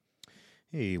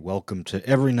Hey, welcome to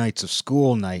Every Night's a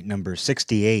School Night, number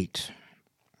 68.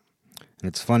 And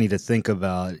it's funny to think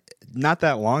about not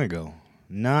that long ago,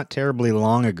 not terribly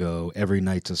long ago, Every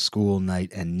Night's a School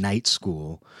Night and Night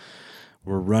School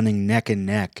were running neck and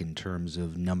neck in terms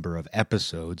of number of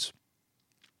episodes.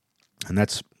 And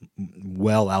that's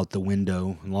well out the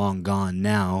window, long gone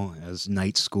now, as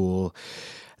Night School,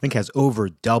 I think, has over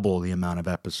double the amount of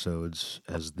episodes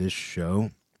as this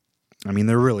show. I mean,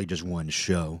 they're really just one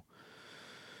show.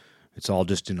 It's all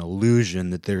just an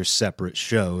illusion that they're separate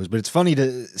shows. But it's funny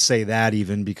to say that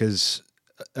even because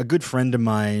a good friend of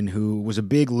mine who was a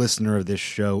big listener of this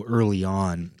show early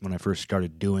on when I first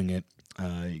started doing it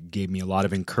gave me a lot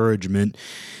of encouragement.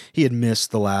 He had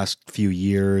missed the last few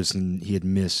years and he had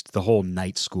missed the whole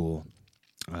night school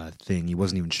thing. He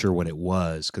wasn't even sure what it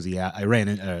was because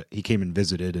he came and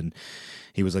visited and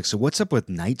he was like, "So what's up with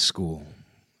night school?"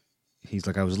 He's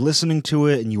like, "I was listening to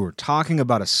it and you were talking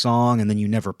about a song and then you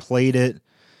never played it."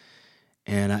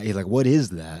 And he's like, "What is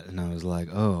that?" And I was like,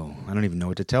 "Oh, I don't even know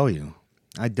what to tell you.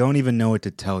 I don't even know what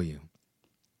to tell you."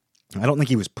 I don't think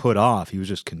he was put off. He was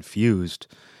just confused.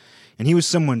 And he was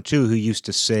someone, too, who used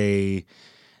to say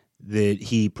that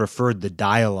he preferred the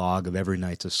dialogue of Every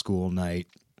Night's a School Night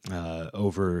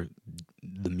over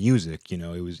the music. You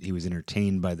know, he was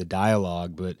entertained by the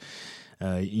dialogue, but,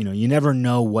 you never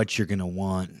know what you're going to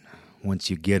want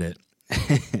once you get it.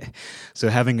 So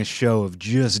having a show of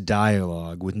just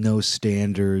dialogue with no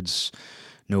standards,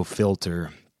 no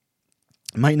filter,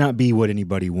 might not be what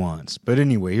anybody wants. But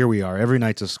anyway, here we are. Every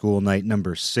Night's a School Night,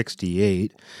 number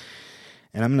 68.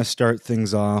 And I'm going to start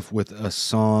things off with a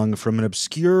song from an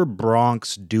obscure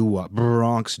Bronx doo-wop.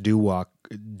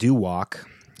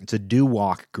 It's a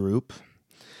doo-wop group.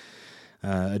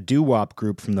 A doo-wop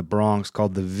group from the Bronx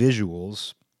called The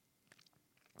Visuals.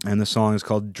 And the song is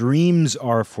called Dreams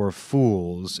Are for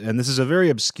Fools. And this is a very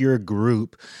obscure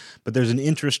group, but there's an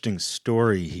interesting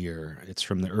story here. It's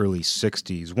from the early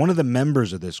 60s. One of the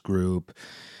members of this group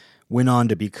went on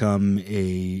to become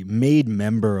a made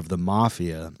member of the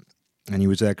Mafia, and he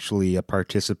was actually a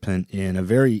participant in a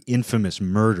very infamous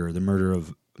murder, the murder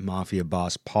of Mafia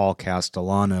boss Paul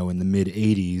Castellano in the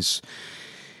mid-'80s.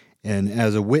 And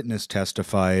as a witness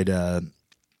testified,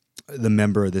 the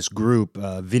member of this group,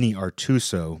 Vinny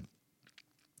Artuso,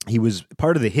 he was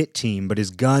part of the hit team, but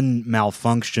his gun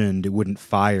malfunctioned. It wouldn't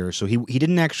fire. So he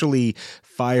didn't actually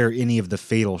fire any of the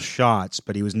fatal shots,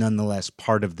 but he was nonetheless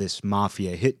part of this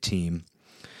Mafia hit team.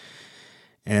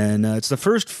 And it's the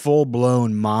first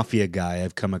full-blown Mafia guy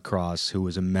I've come across who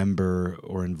was a member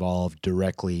or involved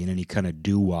directly in any kind of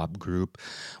doo-wop group,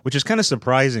 which is kind of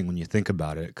surprising when you think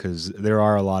about it, because there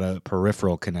are a lot of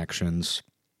peripheral connections,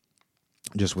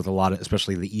 just with a lot of,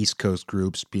 especially the East Coast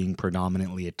groups being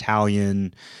predominantly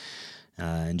Italian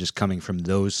and just coming from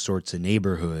those sorts of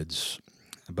neighborhoods.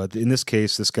 But in this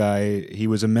case, this guy, he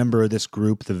was a member of this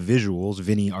group, The Visuals,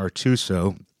 Vinny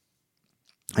Artuso,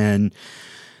 and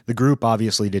the group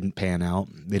obviously didn't pan out.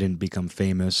 They didn't become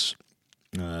famous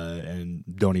and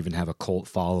don't even have a cult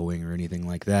following or anything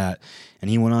like that. And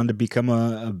he went on to become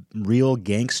a real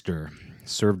gangster,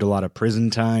 served a lot of prison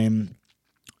time.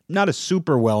 Not a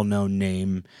super well-known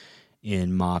name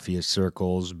in Mafia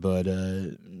circles, but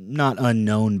not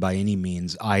unknown by any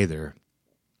means either.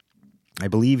 I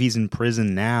believe he's in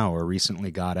prison now or recently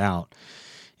got out.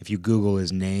 If you Google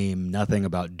his name, nothing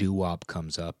about doo-wop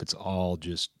comes up. It's all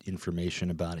just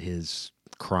information about his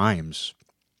crimes,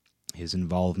 his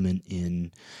involvement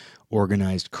in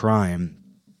organized crime.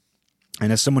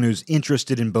 And as someone who's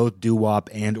interested in both doo-wop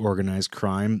and organized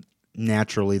crime,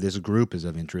 naturally this group is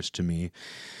of interest to me,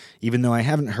 even though I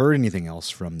haven't heard anything else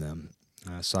from them,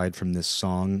 aside from this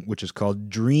song, which is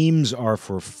called Dreams Are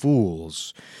for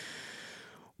Fools,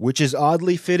 which is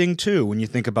oddly fitting, too, when you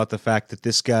think about the fact that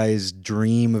this guy's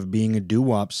dream of being a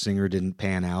doo-wop singer didn't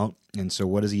pan out. And so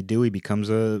what does he do? He becomes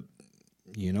a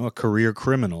career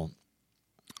criminal.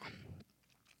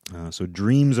 So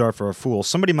Dreams Are for a Fool.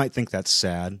 Somebody might think that's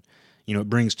sad. It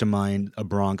brings to mind A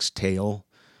Bronx Tale,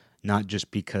 not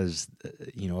just because,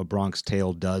 A Bronx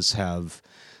Tale does have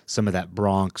some of that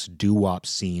Bronx doo-wop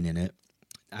scene in it.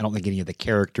 I don't think any of the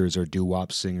characters are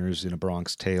doo-wop singers in A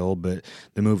Bronx Tale, but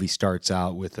the movie starts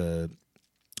out with a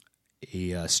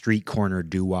street corner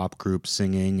doo-wop group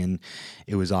singing, and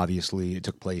it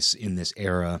took place in this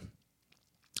era,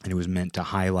 and it was meant to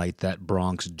highlight that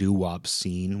Bronx doo-wop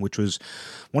scene, which was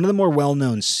one of the more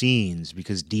well-known scenes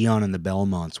because Dion and the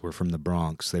Belmonts were from the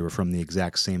Bronx. They were from the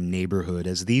exact same neighborhood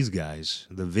as these guys,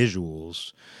 the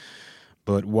Visuals.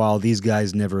 But while these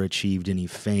guys never achieved any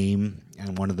fame,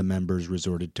 and one of the members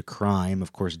resorted to crime,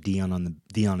 of course, Dion and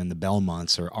the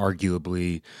Belmonts are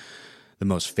arguably the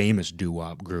most famous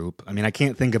doo-wop group. I mean, I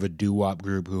can't think of a doo-wop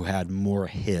group who had more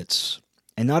hits.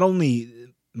 And not only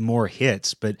more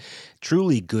hits, but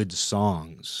truly good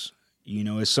songs. You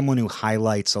know, as someone who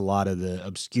highlights a lot of the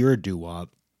obscure doo-wop,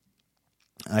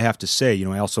 I have to say, you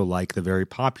know, I also like the very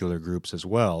popular groups as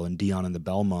well. And Dion and the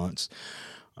Belmonts,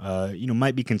 you know,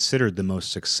 might be considered the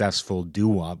most successful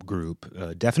doo-wop group.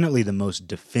 Definitely the most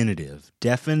definitive.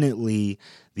 Definitely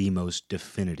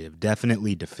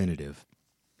definitive.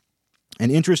 And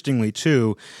interestingly,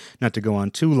 too, not to go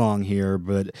on too long here,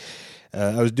 but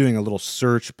I was doing a little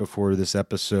search before this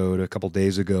episode a couple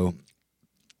days ago.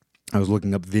 I was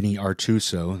looking up Vinnie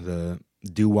Artuso, the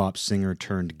doo-wop singer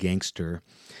turned gangster.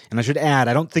 And I should add,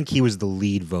 I don't think he was the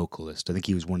lead vocalist. I think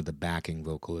he was one of the backing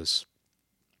vocalists.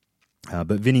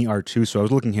 But Vinnie Artuso, I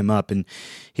was looking him up, and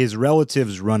his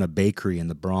relatives run a bakery in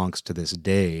the Bronx to this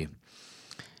day.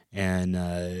 And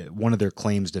one of their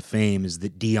claims to fame is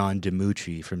that Dion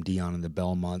DiMucci from Dion and the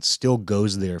Belmonts still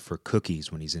goes there for cookies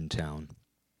when he's in town.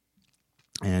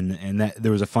 And that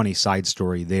there was a funny side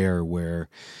story there where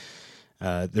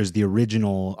there's the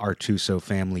original Artuso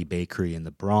family bakery in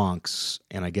the Bronx,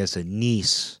 and I guess a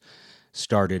niece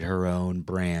started her own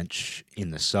branch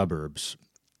in the suburbs.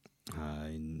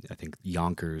 I think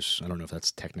Yonkers, I don't know if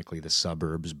that's technically the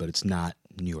suburbs, but it's not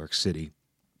New York City.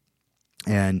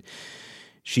 And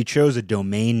she chose a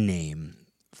domain name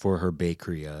for her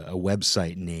bakery, a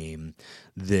website name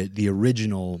that the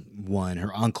original one her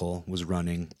uncle was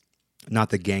running, not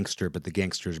the gangster, but the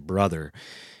gangster's brother.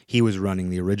 He was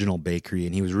running the original bakery,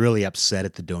 and he was really upset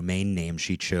at the domain name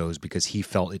she chose because he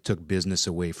felt it took business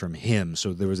away from him.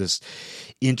 So there was this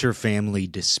interfamily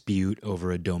dispute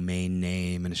over a domain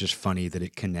name, and it's just funny that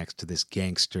it connects to this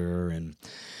gangster. And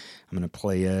I'm going to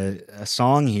play a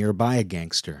song here by a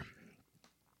gangster.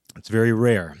 It's very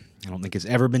rare. I don't think it's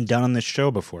ever been done on this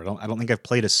show before. I don't think I've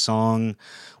played a song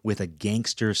with a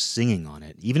gangster singing on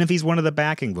it, even if he's one of the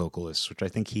backing vocalists, which I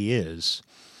think he is.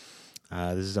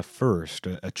 This is a first,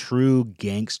 a true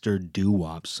gangster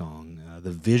doo-wop song.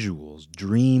 The Visuals,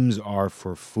 Dreams Are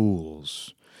for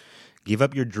Fools. Give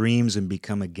up your dreams and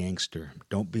become a gangster.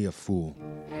 Don't be a fool.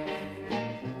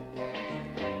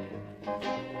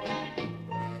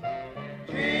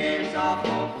 Dreams are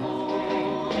for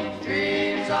fools.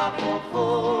 Dreams are for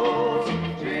fools.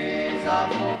 Dreams are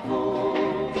for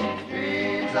fools.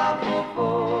 Dreams are for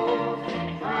fools.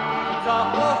 Dreams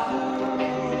are for fools.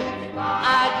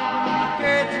 I didn't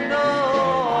care to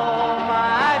know,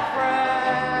 my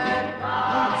friend,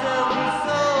 until we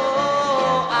so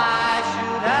I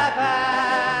should have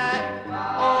had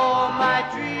all my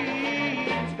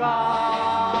dreams gone.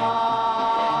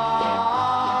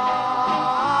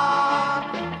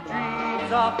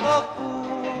 Dreams are for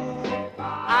fools.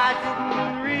 I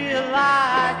didn't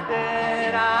realize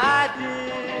that I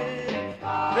did.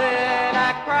 Then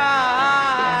I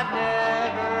cried,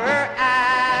 never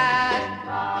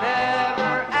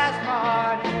asked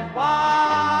money why.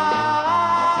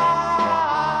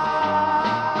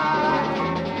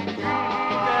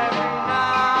 Dreams every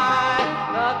night,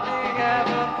 nothing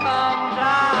ever comes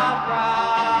out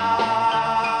right.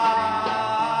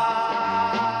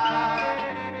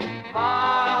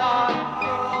 My heart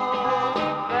is so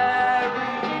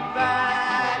very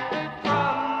bad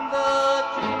from the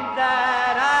dreams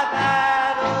that I've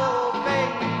had, oh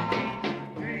baby.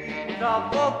 Dreams are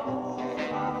for fools.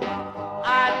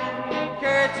 I didn't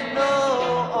care to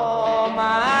know all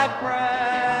my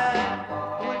friends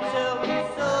until we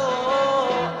so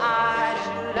I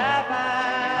should have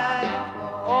had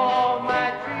all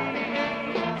my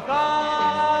dreams gone.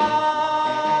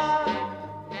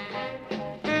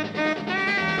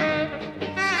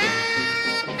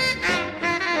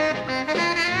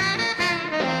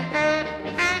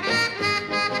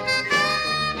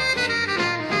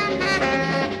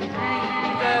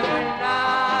 Dreams every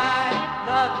night,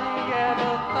 nothing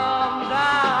ever comes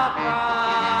out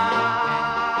right.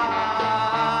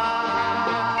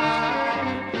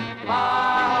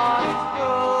 My heart is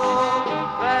so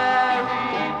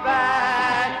very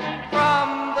bad from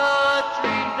the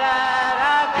dreams that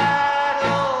I've had,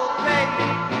 oh baby.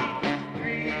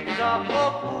 Dreams are for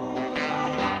fools.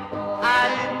 I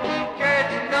didn't care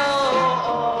to know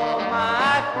all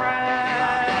my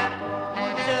friends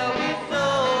until we so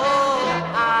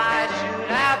I should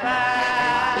have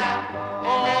had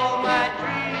all my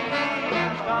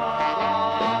dreams gone.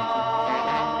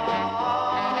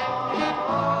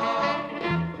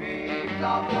 Dreams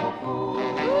are for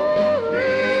fools.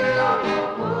 Dreams are for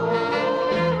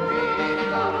fools.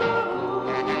 Dreams are for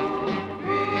fools.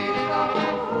 Dreams are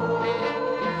for fools.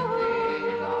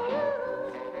 Dreams are for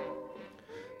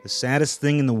The saddest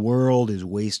thing in the world is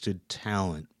wasted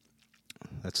talent.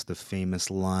 That's the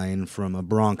famous line from A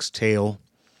Bronx Tale.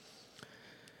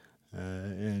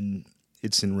 And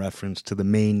it's in reference to the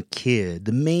main kid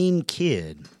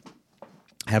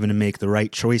having to make the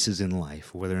right choices in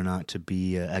life, whether or not to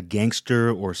be a gangster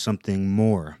or something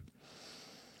more.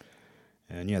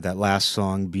 And yeah, that last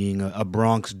song being a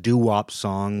Bronx doo-wop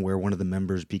song where one of the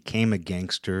members became a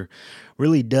gangster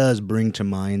really does bring to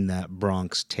mind that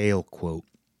Bronx Tale quote.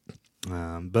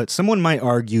 But someone might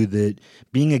argue that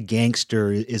being a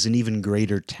gangster is an even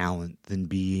greater talent than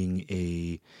being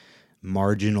a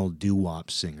marginal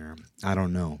doo-wop singer. I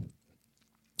don't know.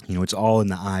 You know, it's all in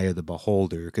the eye of the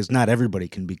beholder, because not everybody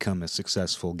can become a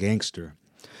successful gangster.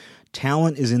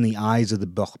 Talent is in the eyes of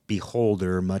the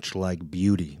beholder, much like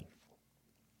beauty.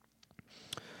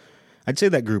 I'd say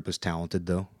that group was talented,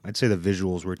 though. I'd say the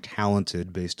Visuals were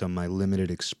talented based on my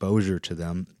limited exposure to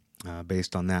them,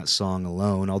 based on that song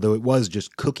alone, although it was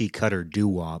just cookie-cutter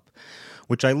doo-wop,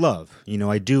 which I love. You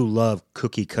know, I do love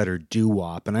cookie-cutter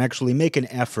doo-wop, and I actually make an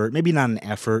effort, maybe not an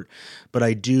effort, but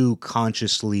I do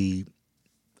consciously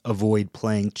avoid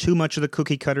playing too much of the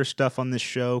cookie-cutter stuff on this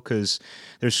show, because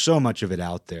there's so much of it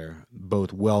out there,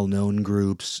 both well-known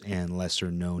groups and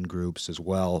lesser-known groups as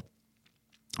well,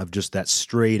 of just that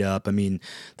straight up. I mean,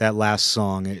 that last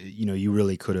song, you know, you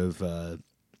really could have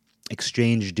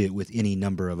exchanged it with any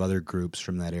number of other groups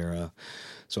from that era.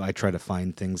 So I try to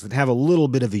find things that have a little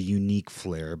bit of a unique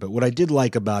flair. But what I did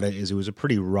like about it is it was a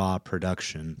pretty raw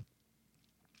production.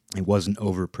 It wasn't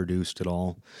overproduced at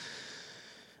all.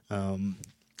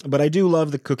 But I do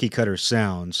love the cookie cutter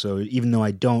sound. So even though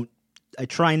I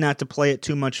try not to play it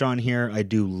too much on here, I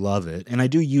do love it. And I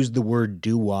do use the word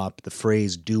doo-wop, the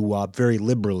phrase doo-wop, very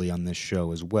liberally on this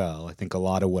show as well. I think a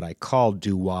lot of what I call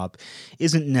doo-wop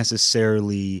isn't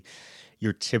necessarily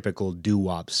your typical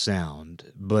doo-wop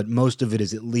sound, but most of it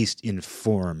is at least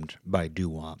informed by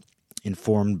doo-wop,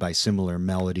 informed by similar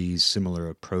melodies, similar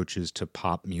approaches to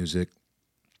pop music.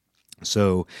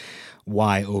 So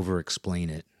why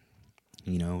over-explain it?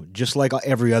 You know, just like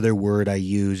every other word I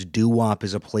use, doo-wop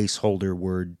is a placeholder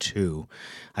word too.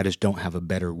 I just don't have a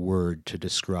better word to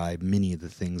describe many of the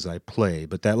things I play.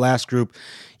 But that last group,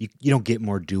 you don't get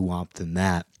more doo-wop than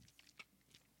that.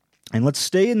 And let's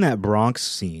stay in that Bronx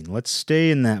scene. Let's stay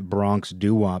in that Bronx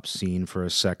doo-wop scene for a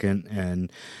second.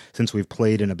 And since we've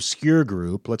played an obscure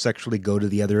group, let's actually go to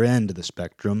the other end of the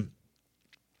spectrum.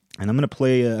 And I'm going to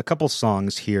play a couple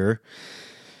songs here.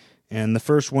 And the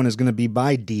first one is going to be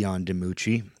by Dion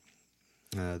DiMucci,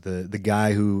 the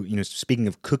guy who, you know, speaking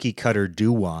of cookie cutter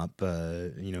doo-wop,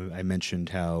 you know, I mentioned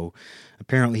how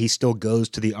apparently he still goes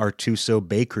to the Artuso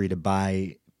bakery to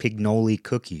buy Pignoli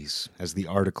cookies, as the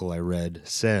article I read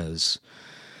says.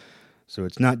 So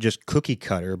it's not just cookie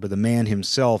cutter, but the man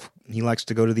himself, he likes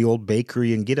to go to the old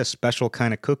bakery and get a special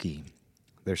kind of cookie.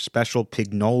 They're special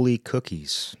Pignoli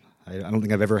cookies. I don't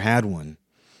think I've ever had one.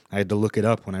 I had to look it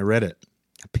up when I read it.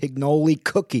 A Pignoli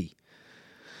cookie.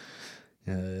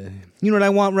 You know what I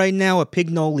want right now? A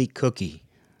Pignoli cookie.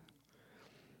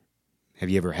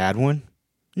 Have you ever had one?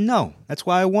 No, that's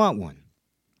why I want one.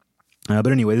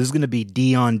 But anyway, this is going to be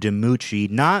Dion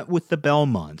DiMucci, not with the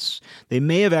Belmonts. They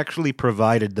may have actually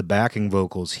provided the backing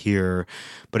vocals here,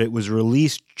 but it was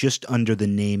released just under the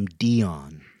name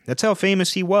Dion. That's how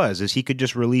famous he was, is he could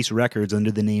just release records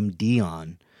under the name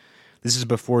Dion. This is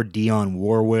before Dionne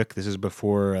Warwick. This is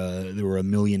before there were a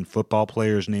million football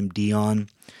players named Dion.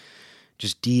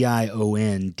 Just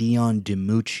D-I-O-N, Dion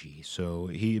DiMucci. So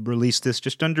he released this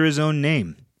just under his own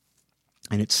name.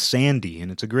 And it's Sandy,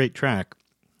 and it's a great track.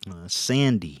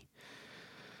 Sandy.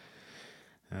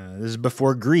 This is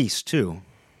before Grease, too.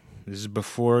 This is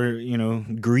before, you know,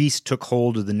 Grease took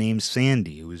hold of the name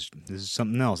Sandy. This is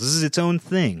something else. This is its own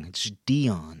thing. It's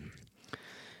Dion.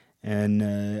 And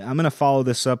I'm going to follow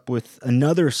this up with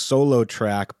another solo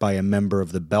track by a member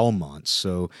of the Belmonts.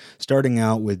 So starting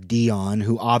out with Dion,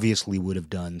 who obviously would have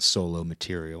done solo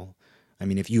material. I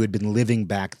mean, if you had been living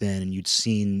back then and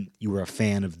you were a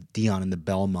fan of Dion and the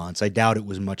Belmonts, I doubt it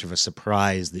was much of a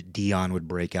surprise that Dion would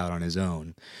break out on his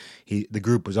own. The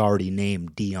group was already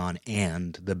named Dion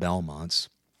and the Belmonts.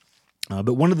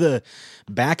 But one of the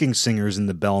backing singers in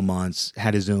the Belmonts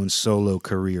had his own solo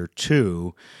career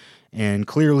too, and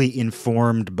clearly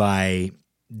informed by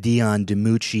Dion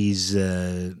DiMucci's,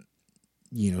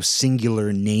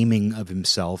 singular naming of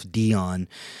himself, Dion,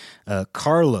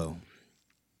 Carlo.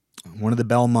 One of the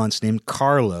Belmonts named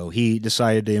Carlo. He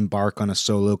decided to embark on a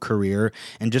solo career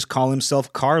and just call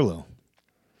himself Carlo.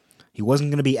 He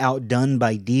wasn't going to be outdone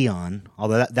by Dion,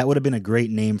 although that would have been a great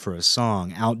name for a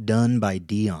song, Outdone by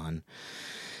Dion.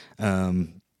 But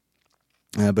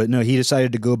no, he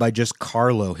decided to go by just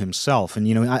Carlo himself. And,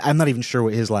 I'm not even sure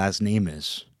what his last name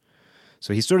is.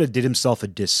 So he sort of did himself a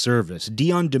disservice.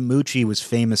 Dion DiMucci was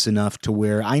famous enough to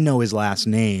where I know his last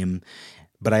name,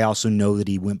 but I also know that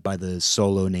he went by the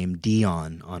solo name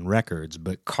Dion on records.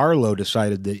 But Carlo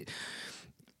decided that,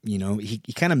 you know, he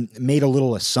kind of made a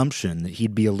little assumption that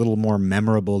he'd be a little more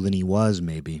memorable than he was,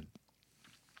 maybe.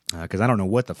 Because I don't know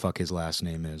what the fuck his last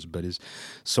name is, but his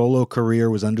solo career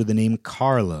was under the name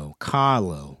Carlo.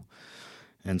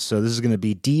 And so this is going to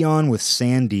be Dion with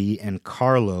Sandy and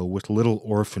Carlo with Little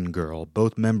Orphan Girl,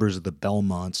 both members of the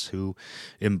Belmonts who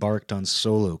embarked on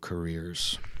solo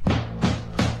careers.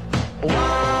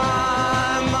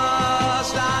 Why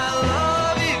must I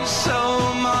love you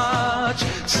so much,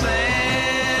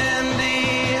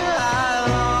 Sandy? I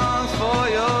long for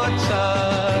your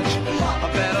touch.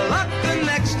 Better luck the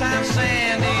next time,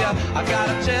 Sandy. I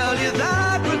gotta tell you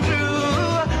that we're through.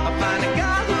 I find a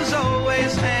guy who's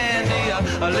always handy.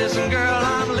 Listen, girl,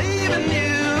 I'm leaving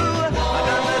you.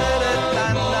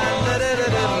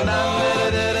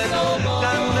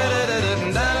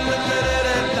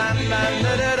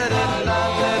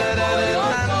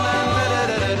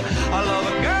 I love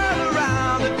a girl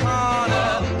around the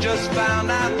corner. Just found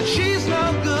out that she's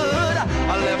no good.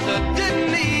 I left her,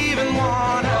 didn't even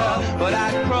want her, but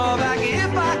I'd crawl back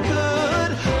if I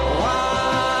could.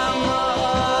 Why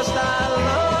must I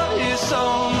love you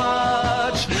so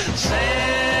much,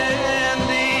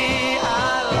 Sandy? I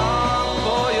long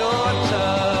for your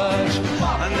touch.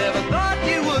 I never thought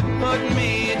you would put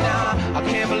me down. I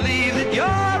can't believe that you're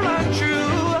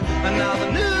untrue. And now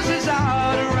the news is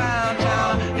out around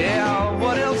town. Yeah,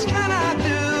 what else can I do?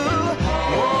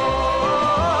 Whoa,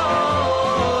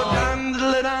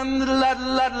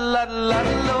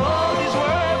 dun-da-da-dun-da-da-da-da-da-da. All these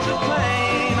words are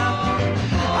plain. I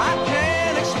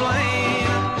can't explain.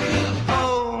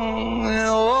 Oh,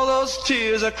 all those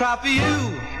tears I cry for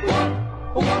you.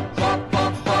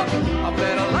 I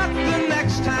better luck the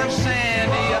next time,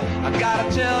 Sandy. I gotta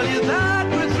tell you that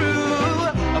we're through.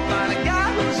 I find a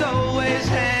guy who's always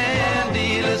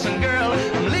handy. Listen, girl,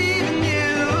 I'm leaving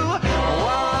you.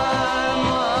 Why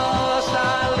must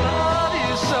I love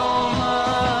you so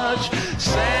much,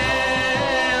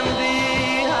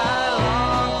 Sandy? I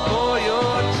long for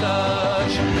your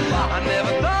touch. I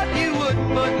never thought you would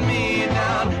put me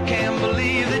down. Can't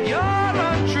believe that you're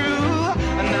untrue.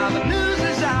 And now the news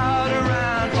is out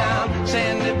around town.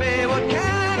 Sandy, babe, what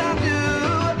can I do?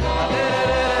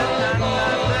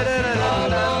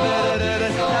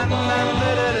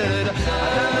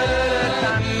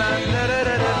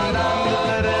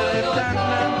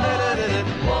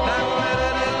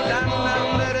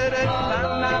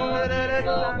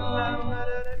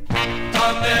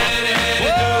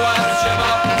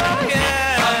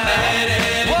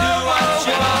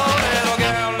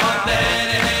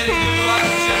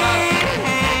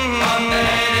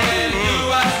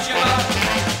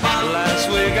 Last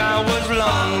week I was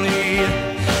lonely,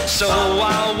 so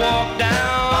I walked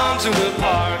down to the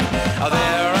park.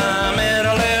 There I met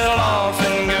a little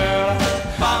orphan girl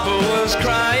who was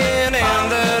crying in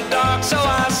the dark. So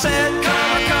I said,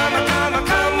 come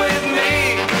with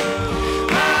me,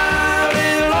 my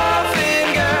little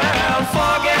orphan girl.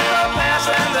 Forget the past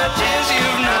and the tears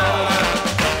you've known.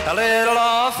 A little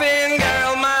orphan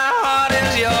girl, my heart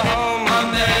is your home.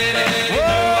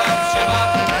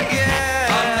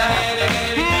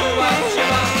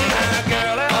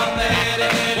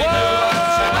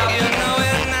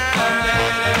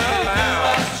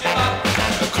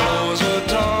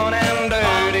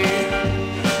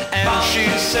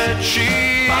 She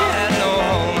had no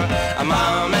home.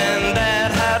 Mom and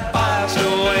Dad had passed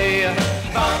away,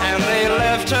 and they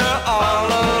left her all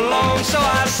alone. So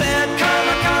I said,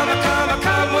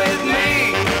 come with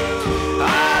me.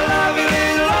 I love you,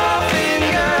 little orphan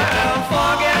girl.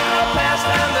 Forget the past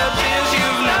and the tears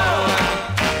you've known.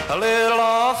 A little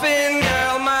orphan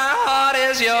girl, my heart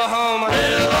is your home. A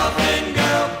little orphan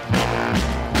girl.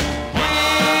 We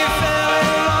fell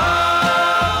in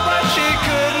love, but she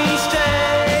couldn't stay.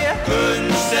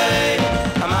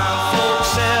 My folks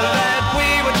said that we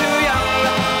were too young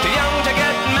to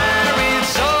get married.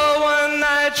 So one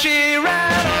night she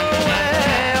ran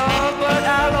away. Oh, but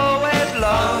I'll always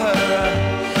love her.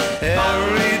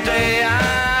 Every day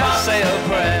I say a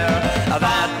prayer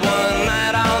that one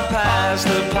night I'll pass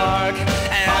the park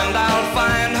and I'll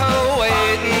find her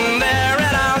waiting there,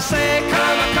 and I'll say,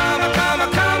 come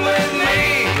with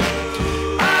me.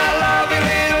 I love you,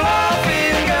 little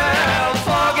orphan girl.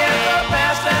 Forget the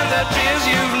past and the tears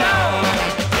you've known.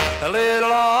 A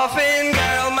little orphan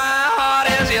girl, my heart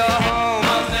is your home.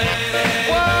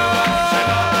 Whoa,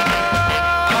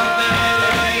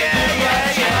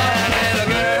 yeah, little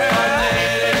girl.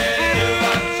 You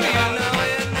know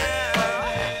it now.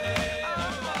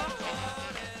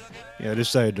 Yeah, I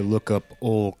decided to look up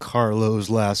old Carlo's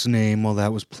last name while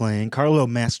that was playing. Carlo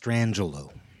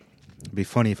Mastrangelo. It'd be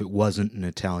funny if it wasn't an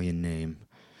Italian name.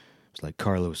 It's like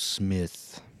Carlo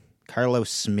Smith. Carlo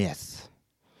Smith.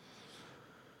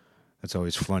 That's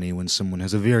always funny when someone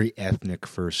has a very ethnic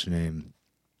first name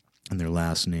and their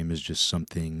last name is just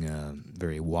something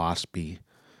very waspy.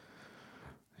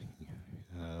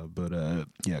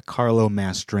 Yeah, Carlo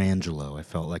Mastrangelo. I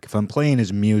felt like if I'm playing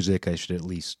his music, I should at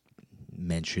least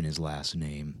mention his last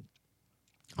name.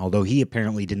 Although he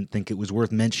apparently didn't think it was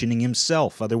worth mentioning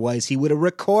himself. Otherwise, he would have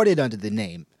recorded under the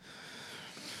name.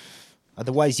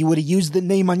 Otherwise, you would have used the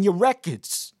name on your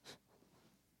records.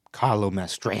 Carlo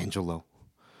Mastrangelo.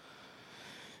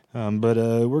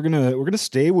 We're gonna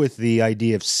stay with the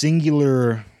idea of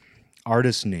singular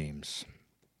artist names,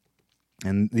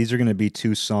 and these are gonna be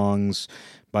two songs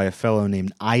by a fellow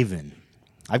named Ivan.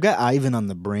 I've got Ivan on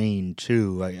the brain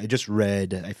too. I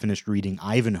finished reading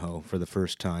Ivanhoe for the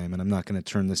first time, and I'm not gonna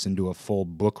turn this into a full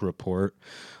book report,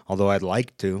 although I'd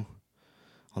like to.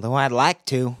 I'd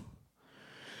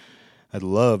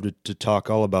love to talk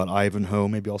all about Ivanhoe.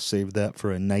 Maybe I'll save that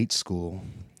for a night school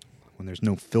when there's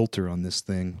no filter on this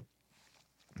thing.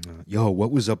 Yo,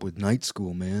 what was up with night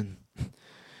school, man?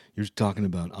 You're talking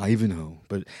about Ivanhoe.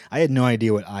 But I had no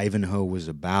idea what Ivanhoe was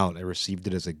about. I received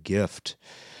it as a gift.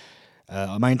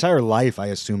 My entire life, I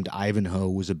assumed Ivanhoe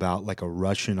was about like a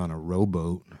Russian on a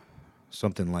rowboat,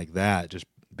 something like that, just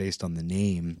based on the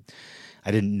name.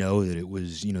 I didn't know that it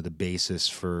was, the basis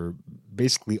for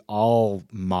basically all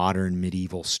modern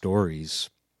medieval stories,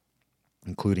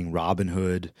 including Robin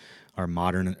Hood, our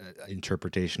modern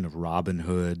interpretation of Robin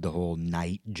Hood, the whole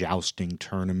knight jousting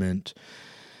tournament,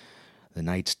 the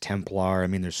Knights Templar. I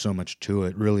mean, there's so much to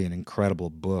it. Really an incredible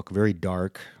book, very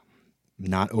dark,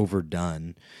 not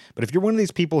overdone. But if you're one of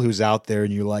these people who's out there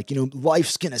and you're like,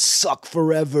 life's going to suck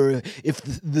forever if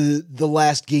the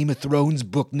last Game of Thrones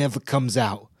book never comes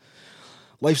out.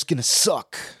 Life's going to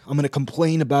suck. I'm going to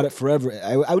complain about it forever.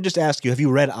 I would just ask you, have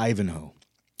you read Ivanhoe?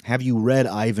 Have you read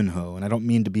Ivanhoe? And I don't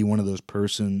mean to be one of those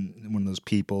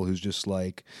people who's just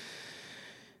like,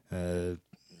 I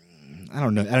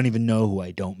don't know. I don't even know who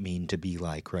I don't mean to be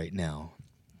like right now.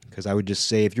 Because I would just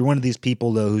say, if you're one of these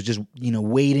people, though, who's just,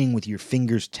 waiting with your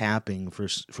fingers tapping for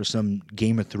some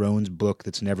Game of Thrones book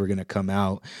that's never going to come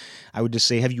out, I would just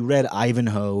say, have you read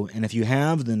Ivanhoe? And if you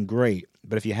have, then great.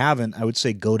 But if you haven't, I would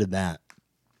say go to that.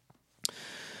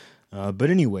 But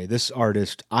anyway, this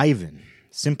artist, Ivan,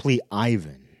 simply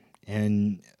Ivan.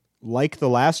 And like the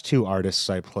last two artists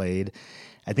I played,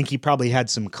 I think he probably had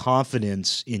some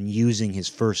confidence in using his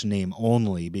first name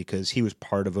only because he was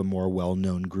part of a more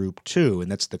well-known group too,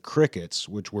 and that's the Crickets,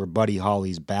 which were Buddy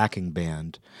Holly's backing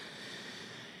band.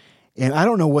 And I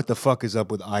don't know what the fuck is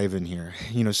up with Ivan here.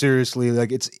 Seriously,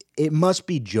 like it must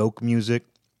be joke music,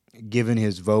 given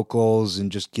his vocals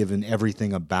and just given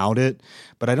everything about it,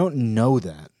 but I don't know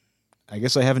that. I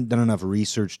guess I haven't done enough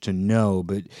research to know,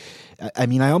 but I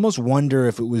mean, I almost wonder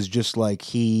if it was just like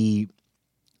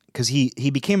because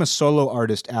he became a solo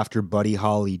artist after Buddy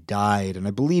Holly died, and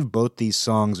I believe both these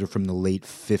songs are from the late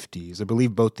 50s. I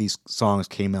believe both these songs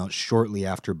came out shortly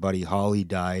after Buddy Holly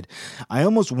died. I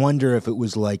almost wonder if it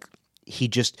was like he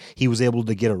was able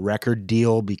to get a record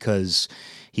deal because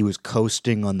he was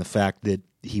coasting on the fact that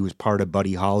he was part of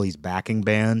Buddy Holly's backing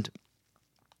band.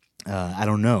 I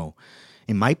don't know.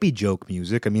 It might be joke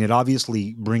music. I mean, it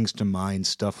obviously brings to mind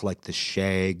stuff like the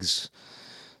Shags,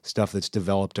 stuff that's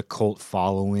developed a cult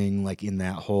following, like in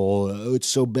that whole, oh, it's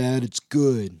so bad, it's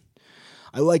good.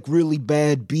 I like really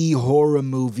bad B-horror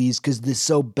movies because they're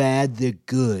so bad, they're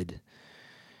good.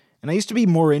 And I used to be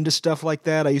more into stuff like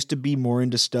that. I used to be more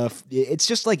into stuff. It's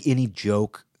just like any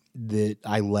joke that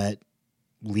I let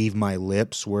leave my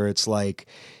lips, where it's like,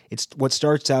 it's what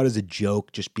starts out as a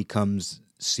joke just becomes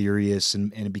serious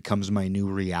and it becomes my new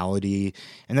reality.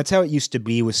 And that's how it used to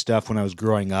be with stuff when I was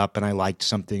growing up and I liked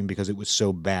something because it was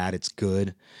so bad it's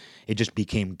good. It just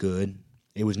became good.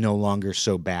 It was no longer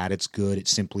so bad it's good. It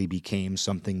simply became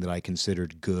something that I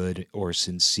considered good or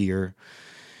sincere.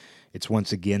 It's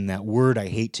once again that word I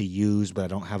hate to use, but I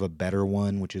don't have a better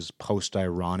one, which is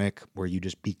post-ironic, where you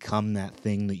just become that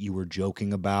thing that you were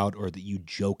joking about or that you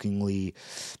jokingly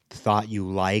thought you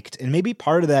liked. And maybe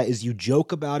part of that is you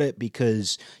joke about it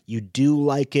because you do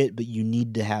like it, but you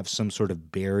need to have some sort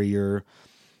of barrier.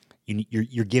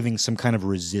 You're giving some kind of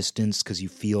resistance because you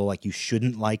feel like you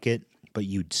shouldn't like it, but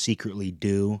you secretly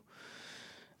do.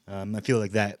 I feel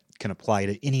like that can apply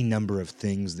to any number of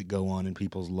things that go on in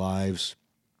people's lives.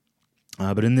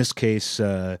 But in this case,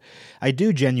 I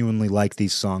do genuinely like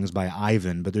these songs by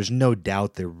Ivan, but there's no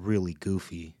doubt they're really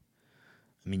goofy.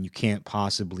 I mean, you can't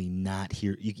possibly not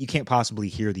hear, you can't possibly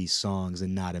hear these songs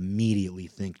and not immediately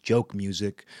think joke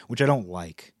music, which I don't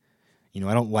like. You know,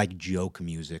 I don't like joke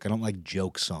music. I don't like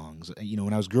joke songs. You know,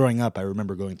 when I was growing up, I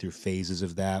remember going through phases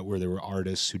of that where there were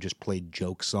artists who just played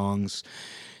joke songs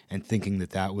and thinking that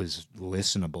that was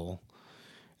listenable.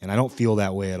 And I don't feel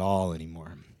that way at all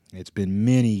anymore. It's been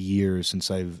many years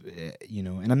since I've, you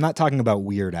know, and I'm not talking about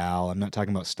Weird Al. I'm not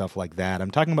talking about stuff like that.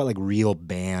 I'm talking about like real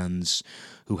bands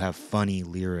who have funny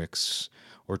lyrics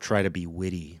or try to be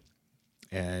witty.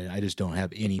 And I just don't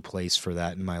have any place for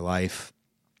that in my life.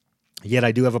 Yet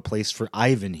I do have a place for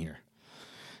Ivan here.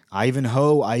 Ivan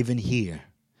ho, Ivan here.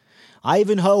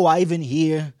 Ivan ho, Ivan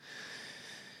here.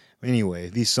 Anyway,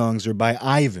 these songs are by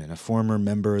Ivan, a former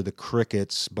member of the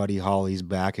Crickets, Buddy Holly's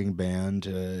backing band.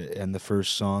 And the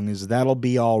first song is That'll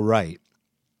Be All Right.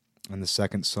 And the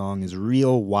second song is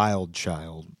Real Wild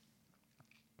Child.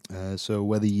 So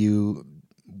whether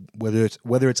it's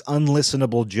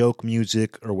unlistenable joke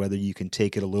music or whether you can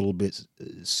take it a little bit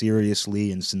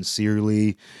seriously and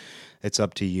sincerely, it's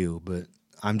up to you. But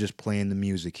I'm just playing the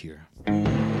music here.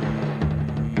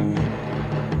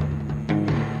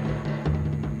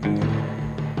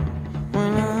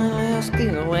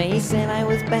 School, they said I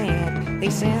was bad.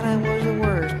 They said I was the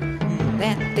worst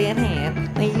that they'd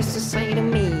had. They used to say to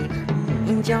me,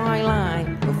 enjoy life,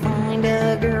 go find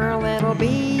a girl that'll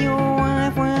be your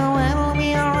wife. Well, that'll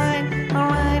be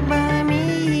alright by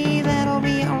me. That'll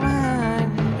be alright,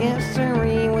 yes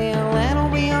sirree. Well,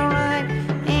 that'll be alright.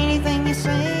 Anything you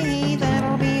say,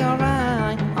 that'll be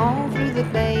alright. All through the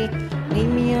day, leave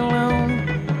me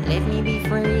alone, let me be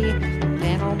free.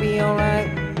 That'll be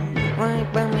alright,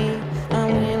 right by me. I'm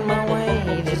in my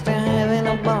way, just having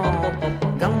a ball.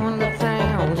 Going to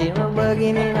town,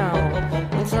 jitterbugging it all.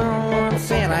 And someone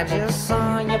said, I just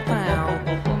saw your pal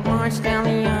march down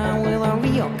the aisle with a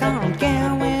real calm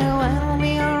gal. Well, that'll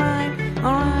be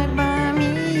alright by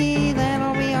me.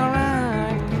 That'll be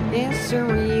alright, yes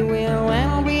sirree. Well,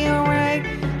 that'll be alright.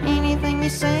 Anything you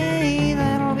say,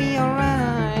 that'll be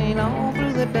alright. All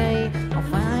through the day, I'll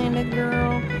find a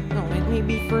girl, don't let me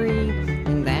be free.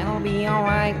 And that'll be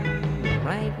alright,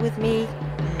 right with me.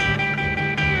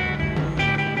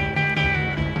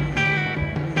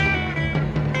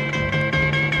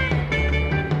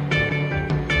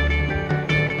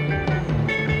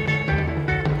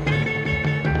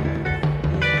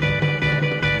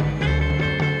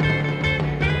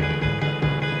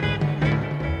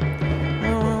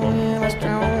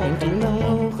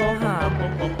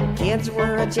 Kids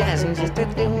were a jazzing, just a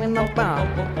doing the bop.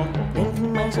 Then to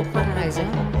my surprise,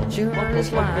 and sure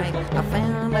as life, I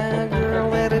found a girl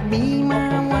that'd be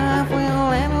my wife.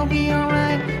 Well, that'll be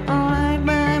alright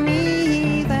by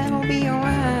me. That'll be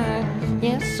alright,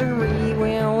 yes sirree.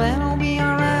 Well, that'll be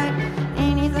alright.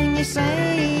 Anything you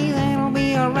say, that'll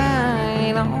be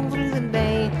alright. All through the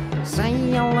day, say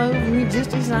you love me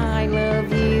just as I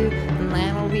love you, and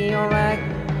that'll be alright.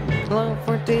 Love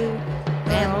for two,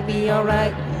 that'll be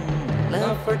alright.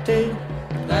 Love for two,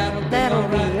 that'll be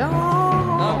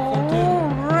alright.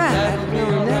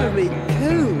 That'll be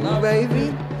cool,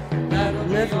 baby.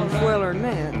 Nothing sweller than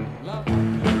that.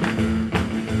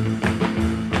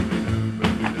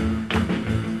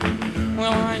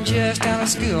 Well, I'm just out of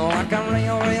school, like I'm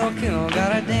real cool.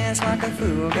 Gotta dance like a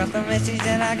fool. Got the message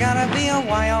that I gotta be a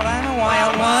wild, I'm a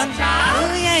wild one.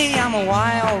 Oh yeah, I'm a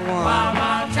wild one.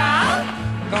 Wild child.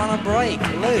 Gonna break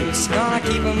loose, gonna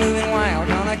keep 'em moving wild,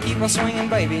 gonna keep 'em swinging,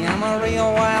 baby. I'm a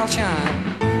real wild child.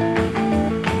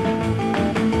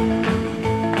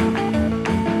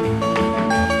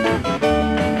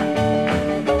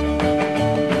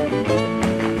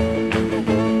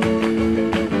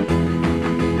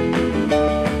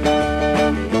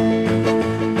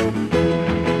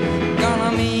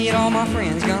 Gonna meet all my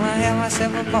friends, gonna have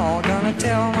myself a ball, gonna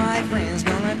tell my friends,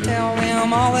 gonna tell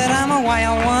them all that I'm a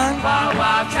wild one.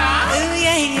 Wild child. Ooh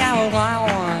yeah, I'm a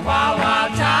wild one.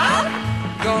 Wild child.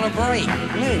 Gonna break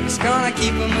loose, gonna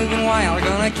keep 'em moving wild,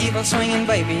 gonna keep 'em swinging,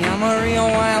 baby. I'm a real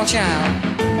wild child.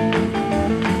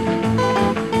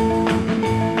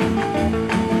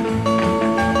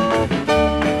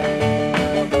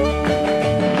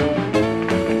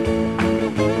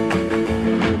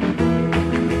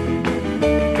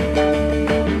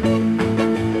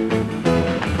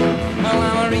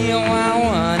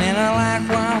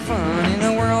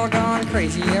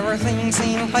 Everything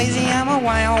seems lazy, I'm a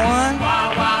wild one.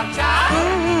 Wild child.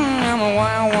 I'm a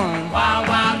wild one.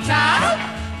 Wild child.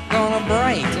 Gonna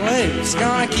break loose,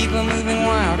 gonna keep 'em moving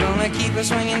wild, gonna keep 'em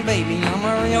swinging, baby. I'm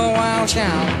a real wild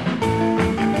child.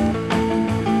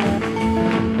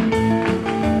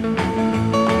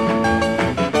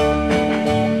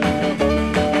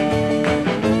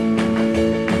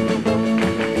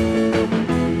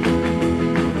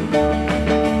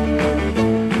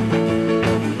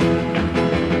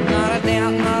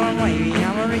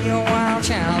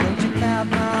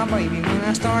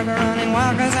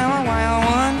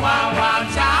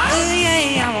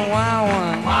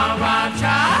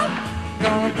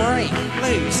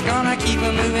 keep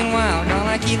it moving wild,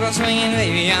 gonna keep it swinging,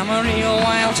 baby. I'm a real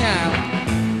wild child.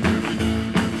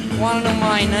 Wanna know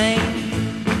my name?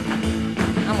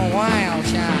 I'm a wild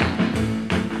child.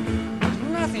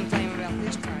 There's nothing tame about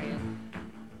this trail.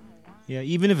 Yeah,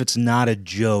 even if it's not a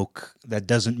joke, that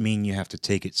doesn't mean you have to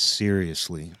take it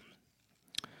seriously.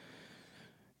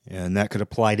 And that could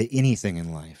apply to anything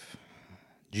in life.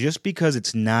 Just because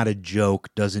it's not a joke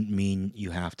doesn't mean you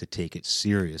have to take it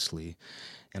seriously.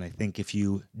 And I think if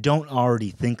you don't already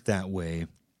think that way,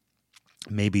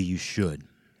 maybe you should.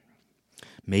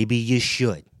 Maybe you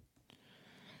should.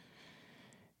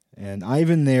 And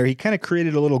Ivan there, he kind of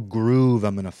created a little groove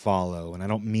I'm going to follow. And I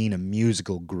don't mean a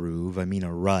musical groove, I mean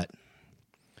a rut.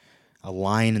 A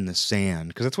line in the sand,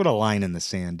 because that's what a line in the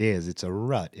sand is. It's a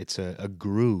rut. It's a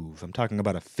groove. I'm talking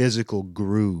about a physical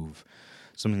groove,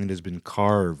 something that has been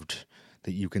carved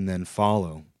that you can then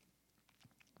follow,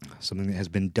 something that has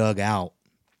been dug out.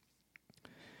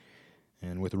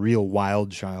 And with Real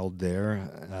Wild Child there,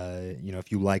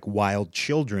 if you like wild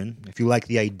children, if you like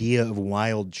the idea of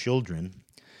wild children,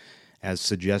 as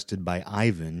suggested by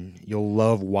Ivan, you'll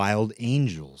love Wild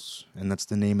Angels. And that's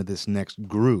the name of this next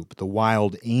group, the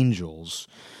Wild Angels,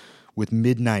 with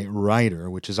Midnight Rider,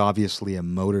 which is obviously a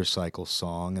motorcycle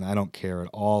song. And I don't care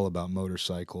at all about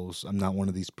motorcycles. I'm not one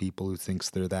of these people who thinks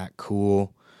they're that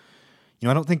cool.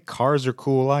 I don't think cars are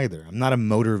cool either. I'm not a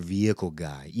motor vehicle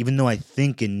guy, even though I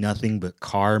think in nothing but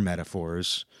car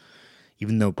metaphors,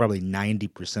 even though probably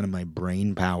 90% of my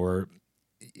brain power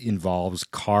involves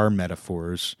car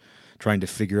metaphors, trying to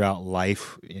figure out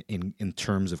life in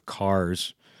terms of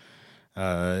cars.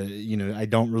 I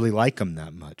don't really like them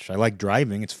that much. I like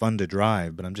driving. It's fun to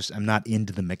drive, but I'm not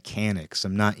into the mechanics.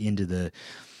 I'm not into the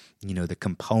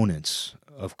components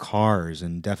of cars,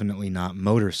 and definitely not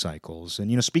motorcycles.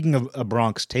 And, speaking of A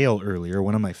Bronx Tale earlier,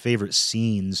 one of my favorite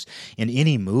scenes in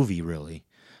any movie, really,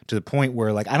 to the point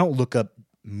where, I don't look up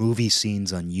movie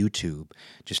scenes on YouTube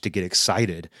just to get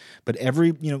excited, but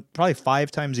every, probably 5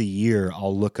 times a year,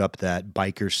 I'll look up that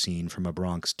biker scene from A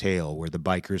Bronx Tale where the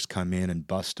bikers come in and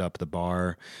bust up the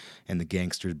bar and the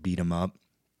gangsters beat them up.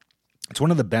 It's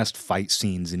one of the best fight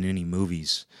scenes in any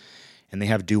movies, and they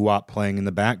have doo-wop playing in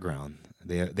the background.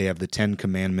 They have the 10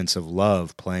 Commandments of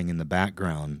Love playing in the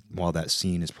background while that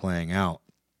scene is playing out.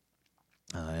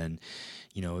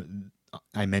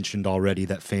 I mentioned already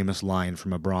that famous line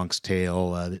from A Bronx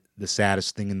Tale, the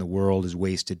saddest thing in the world is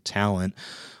wasted talent.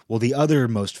 Well, the other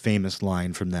most famous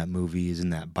line from that movie is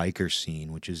in that biker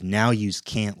scene, which is, now yous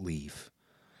can't leave.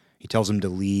 He tells them to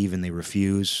leave and they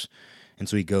refuse. And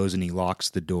so he goes and he locks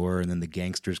the door, and then the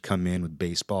gangsters come in with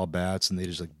baseball bats and they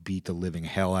just beat the living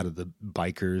hell out of the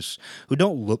bikers, who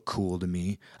don't look cool to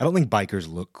me. I don't think bikers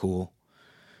look cool.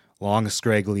 Long,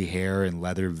 scraggly hair and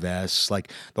leather vests.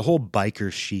 The whole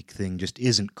biker chic thing just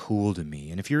isn't cool to me.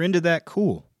 And if you're into that,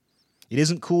 cool. It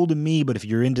isn't cool to me, but if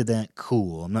you're into that,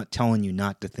 cool. I'm not telling you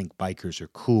not to think bikers are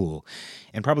cool.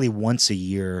 And probably once a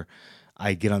year,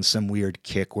 I get on some weird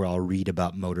kick where I'll read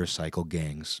about motorcycle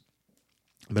gangs.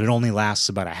 But it only lasts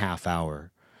about a half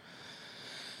hour,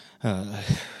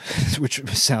 which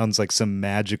sounds like some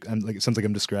magic. It sounds like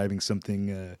I'm describing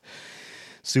something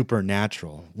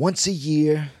supernatural. Once a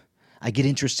year, I get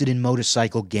interested in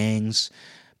motorcycle gangs,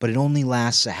 but it only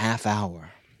lasts a half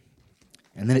hour.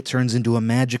 And then it turns into a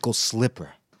magical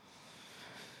slipper.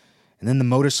 And then the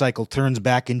motorcycle turns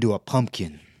back into a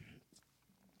pumpkin.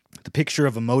 The picture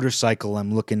of a motorcycle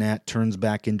I'm looking at turns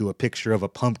back into a picture of a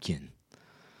pumpkin.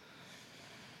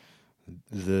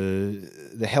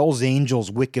 The Hells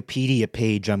Angels Wikipedia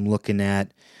page I'm looking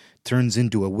at turns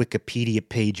into a Wikipedia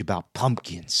page about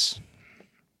pumpkins.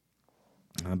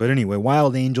 But anyway,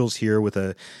 Wild Angels here with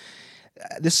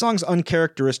this song's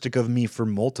uncharacteristic of me for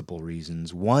multiple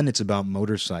reasons. One, it's about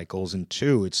motorcycles, and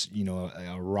two, it's,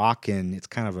 a rockin', it's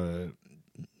kind of a,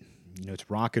 it's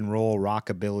rock and roll,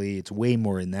 rockabilly. It's way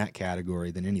more in that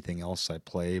category than anything else I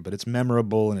play, but it's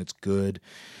memorable and it's good.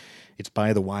 It's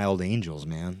by the Wild Angels,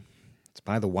 man. It's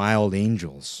by the Wild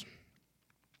Angels.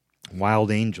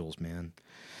 Wild Angels, man.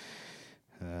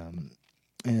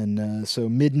 So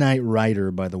Midnight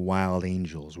Rider by the Wild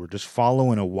Angels. We're just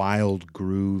following a wild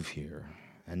groove here.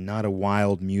 And not a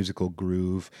wild musical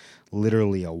groove.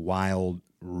 Literally a wild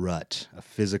rut. A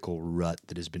physical rut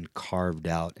that has been carved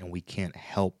out, and we can't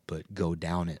help but go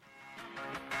down it.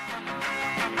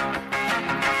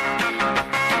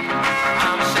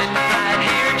 I'm sitting right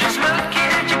here just looking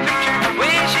at your picture,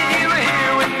 wishing you were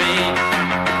here with me.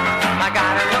 I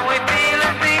got a lonely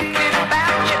feeling thinking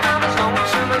about you. I'm as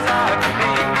lonesome as I can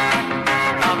be.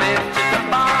 I've been to the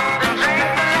bar and drank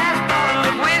the last bottle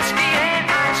of whiskey and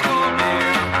high school beer.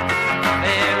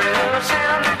 Every little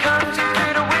sound that comes in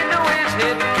through the window is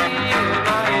hitting me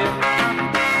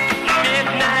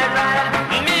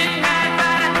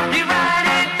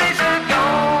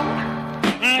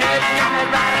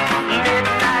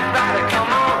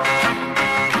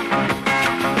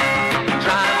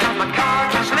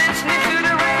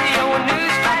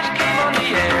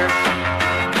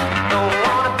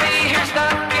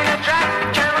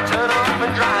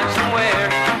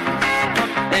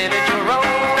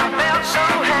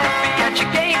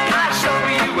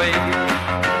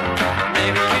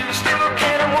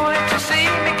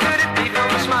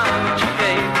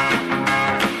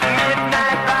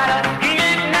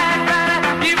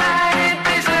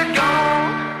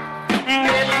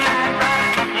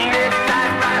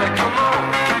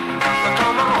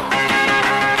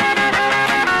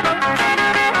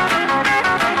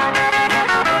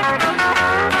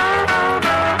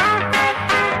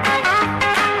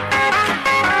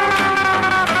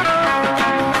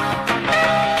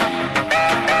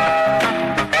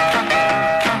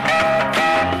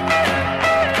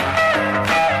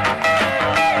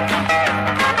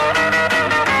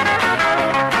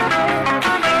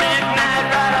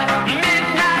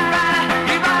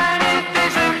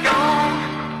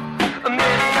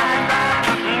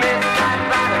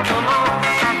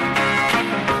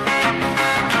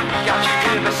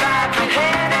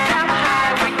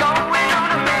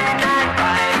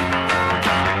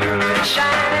is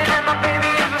shining and my baby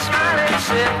is smiling,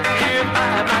 sitting here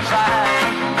by my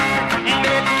side.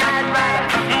 Midnight rider,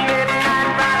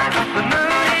 the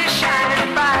moon is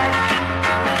shining bright.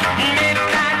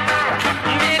 Midnight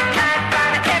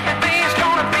rider, everything's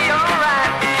gonna be alright.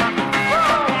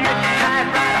 Whoa, midnight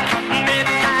rider,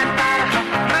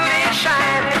 moon is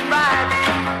shining bright.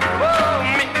 Whoa,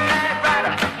 midnight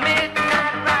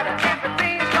rider,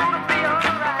 everything's gonna be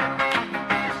alright.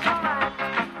 It's alright,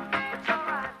 it's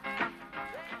alright.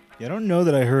 Yeah, I don't know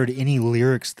that I heard any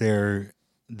lyrics there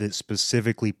that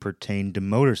specifically pertained to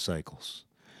motorcycles.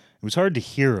 It was hard to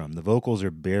hear them. The vocals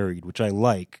are buried, which I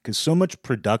like, because so much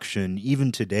production,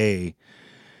 even today,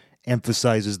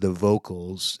 emphasizes the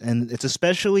vocals. And it's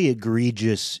especially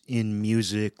egregious in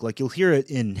music. Like, you'll hear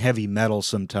it in heavy metal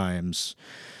sometimes,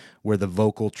 where the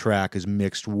vocal track is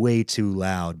mixed way too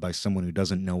loud by someone who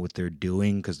doesn't know what they're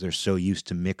doing, because they're so used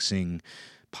to mixing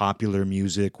popular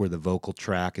music where the vocal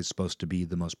track is supposed to be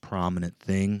the most prominent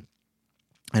thing.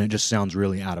 And it just sounds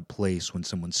really out of place when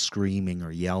someone's screaming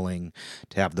or yelling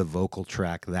to have the vocal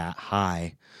track that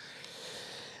high.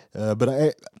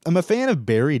 But I'm a fan of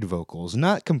buried vocals.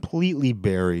 Not completely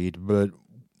buried, but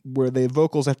where the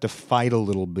vocals have to fight a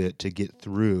little bit to get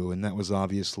through. And that was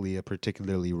obviously a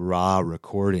particularly raw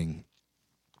recording.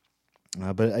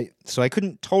 So I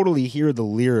couldn't totally hear the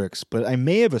lyrics, but I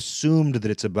may have assumed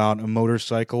that it's about a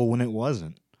motorcycle when it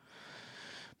wasn't.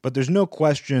 But there's no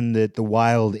question that the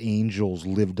Wild Angels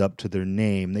lived up to their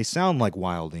name. They sound like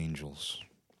Wild Angels.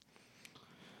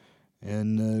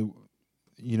 And,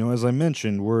 as I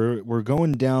mentioned, we're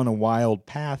going down a wild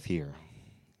path here.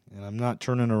 And I'm not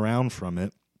turning around from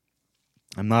it.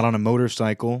 I'm not on a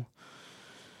motorcycle.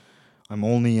 I'm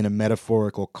only in a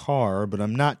metaphorical car, but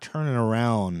I'm not turning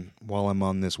around while I'm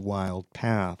on this wild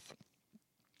path.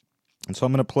 And so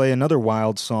I'm going to play another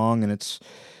wild song, and it's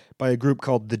by a group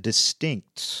called The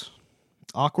Distincts.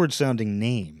 Awkward sounding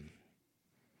name.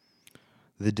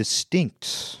 The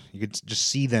Distincts. You could just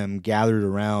see them gathered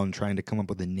around trying to come up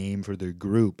with a name for their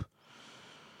group.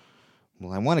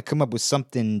 Well, I want to come up with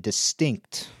something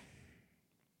distinct.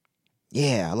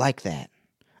 Yeah, I like that.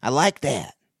 I like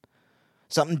that.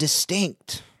 Something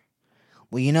distinct.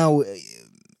 Well,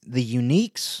 the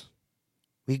Uniques.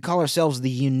 We call ourselves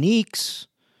the Uniques.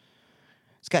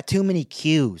 It's got too many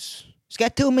Q's. It's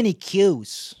got too many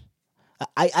Q's.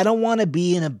 I don't want to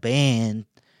be in a band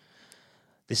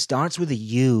that starts with a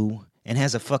U and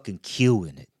has a fucking Q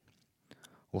in it.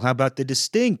 Well, how about the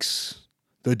Distincts?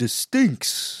 The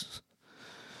Distincts.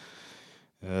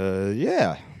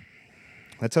 Yeah.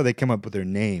 That's how they come up with their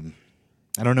name.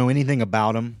 I don't know anything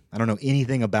about them. I don't know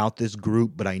anything about this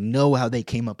group, but I know how they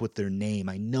came up with their name.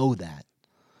 I know that.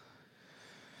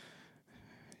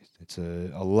 It's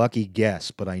a lucky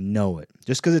guess, but I know it.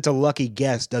 Just because it's a lucky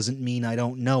guess doesn't mean I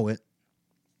don't know it.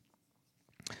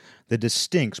 The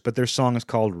Distincts, but their song is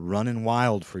called Runnin'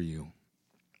 Wild for You.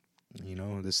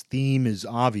 This theme is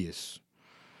obvious.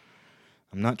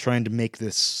 I'm not trying to make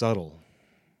this subtle.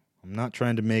 I'm not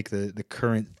trying to make the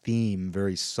current theme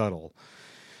very subtle.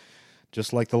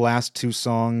 Just like the last two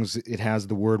songs, it has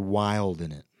the word wild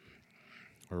in it.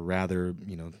 Or rather,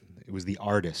 it was the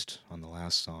artist on the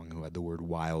last song who had the word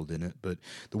wild in it. But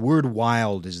the word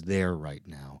wild is there right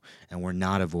now, and we're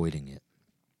not avoiding it.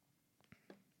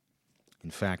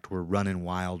 In fact, we're running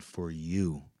wild for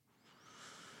you.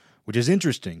 Which is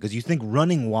interesting, because you think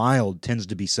running wild tends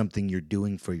to be something you're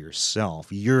doing for yourself.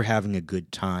 You're having a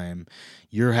good time.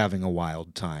 You're having a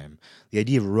wild time. The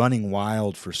idea of running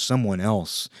wild for someone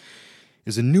else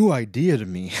is a new idea to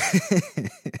me.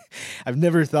 I've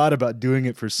never thought about doing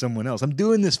it for someone else. I'm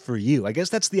doing this for you. I guess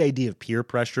that's the idea of peer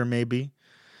pressure, maybe.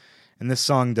 And this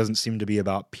song doesn't seem to be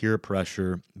about peer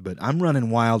pressure, but I'm running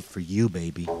wild for you,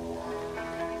 baby.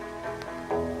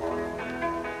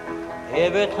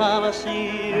 Every time I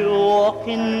see you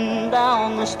walking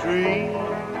down the street,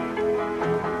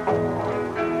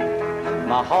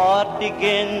 my heart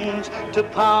begins to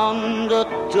pound a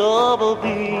double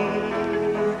beat.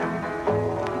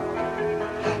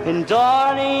 And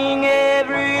darling,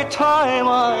 every time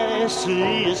I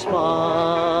see you smile,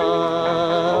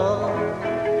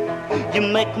 you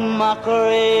make my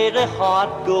crazy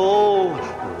heart go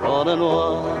running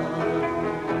wild.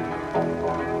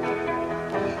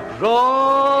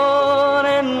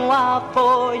 Running wild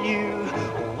for you,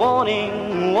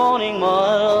 wanting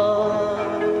my love.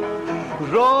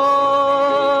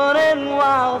 Running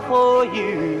wild for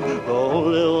you, the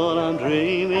only one I'm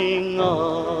dreaming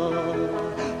of.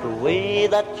 The way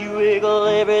that you wiggle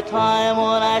every time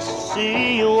when I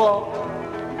see you walk.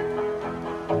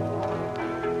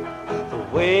 The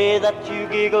way that you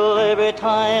giggle every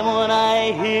time when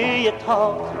I hear you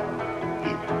talk.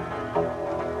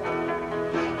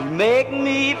 make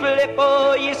me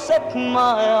flicker, you set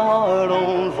my heart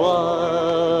on fire.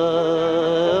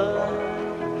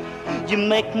 You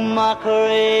make my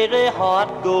crazy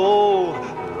heart go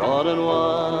running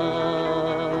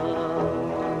wild.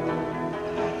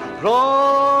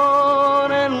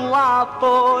 Running wild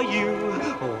for you,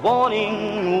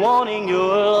 wanting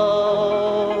your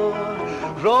love.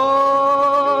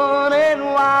 Running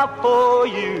wild for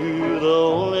you, the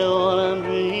only one I'm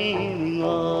dreaming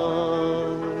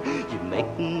of. You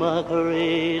make my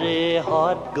crazy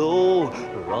heart go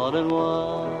running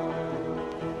wild.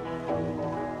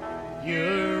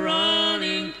 You're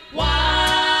running wild.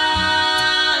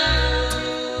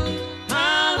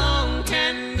 How long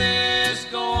can this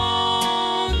go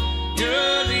on?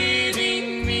 You're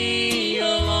leaving me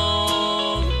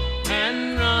alone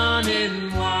and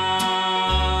running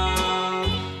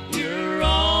wild. You're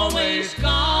always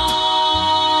gone.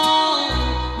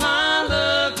 My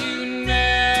love you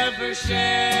never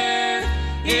share.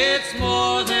 It's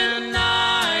more than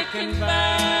I can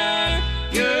bear.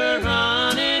 You're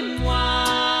running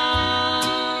wild.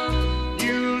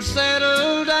 You'll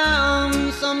settle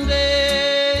down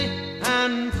someday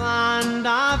and find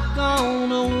I've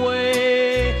gone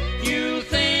away. You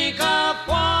think of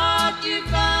what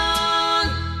you've done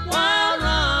while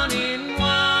running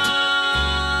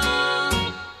wild.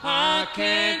 I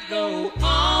can't go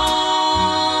on.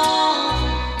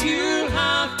 You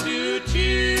have to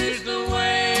choose the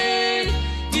way.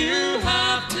 You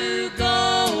have to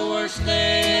go or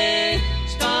stay.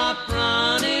 Stop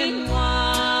running wild.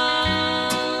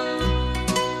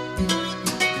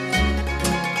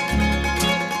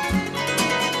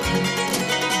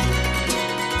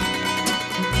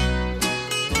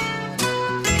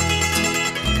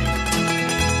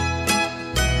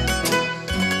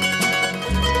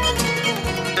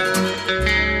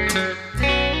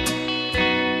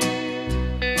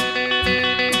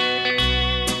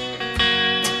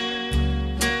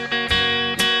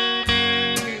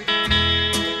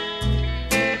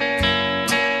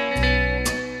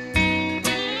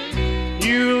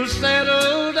 You'll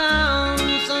settle down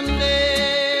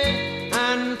someday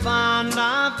and find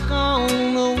I've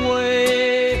gone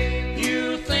away.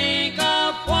 You think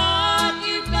of what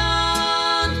you've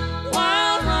done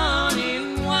while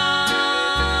running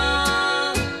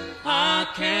wild. I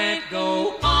can't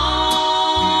go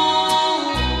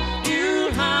on. You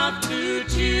have to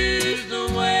choose the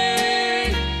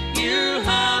way. You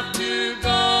have to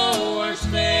go or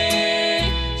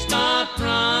stay. Stop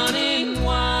running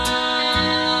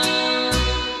wild.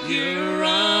 You're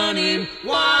running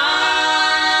wild.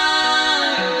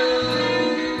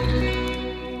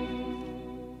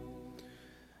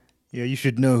 Yeah, you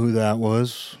should know who that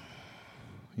was.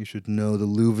 You should know the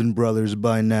Louvin Brothers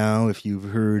by now if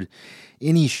you've heard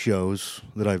any shows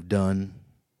that I've done.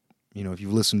 You know, if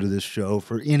you've listened to this show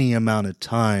for any amount of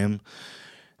time,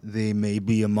 they may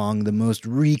be among the most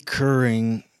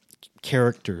recurring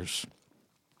characters.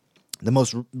 The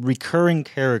most recurring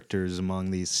characters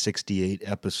among these 68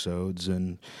 episodes,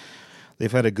 and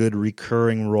they've had a good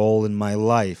recurring role in my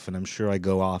life, and I'm sure I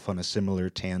go off on a similar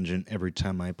tangent every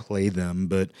time I play them,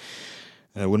 but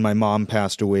when my mom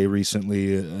passed away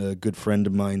recently, a good friend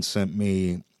of mine sent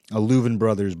me a Louvin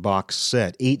Brothers box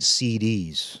set, 8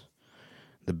 CDs,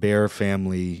 the Bear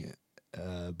Family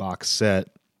box set.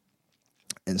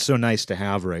 And it's so nice to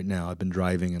have right now. I've been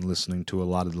driving and listening to a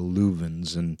lot of the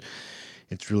Louvins, and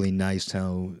it's really nice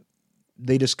how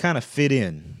they just kind of fit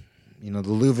in. You know, the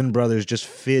Louvin Brothers just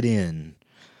fit in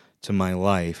to my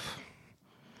life.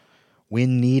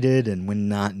 When needed and when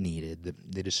not needed,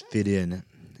 they just fit in.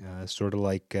 Sort of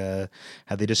like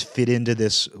how they just fit into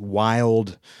this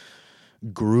wild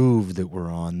groove that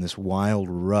we're on, this wild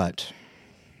rut.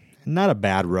 Not a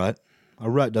bad rut. A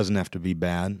rut doesn't have to be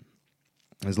bad,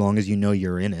 as long as you know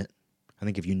you're in it. I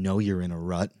think if you know you're in a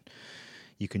rut,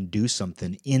 you can do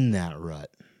something in that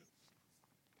rut.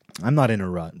 I'm not in a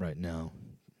rut right now.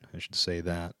 I should say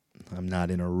that. I'm not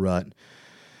in a rut.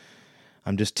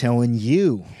 I'm just telling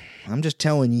you.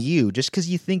 Just because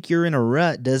you think you're in a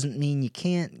rut doesn't mean you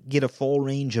can't get a full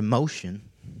range of motion.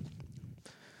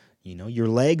 You know, your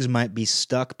legs might be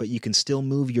stuck, but you can still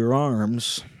move your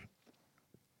arms.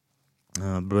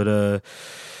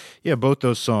 Yeah, both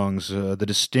those songs, the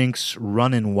Distincts'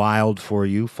 Runnin' Wild for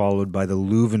You, followed by the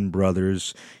Louvin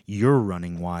Brothers' You're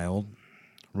Running Wild.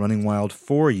 Running Wild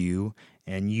for You,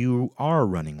 and You Are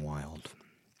Running Wild.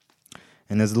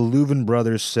 And as the Louvin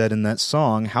Brothers said in that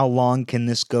song, how long can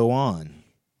this go on?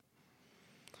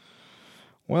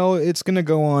 Well, it's going to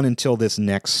go on until this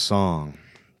next song.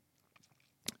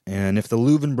 And if the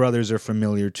Louvin Brothers are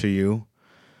familiar to you,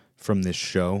 from this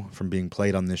show, from being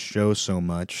played on this show so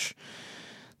much.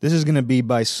 This is going to be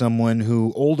by someone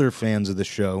who older fans of the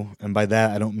show, and by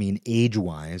that I don't mean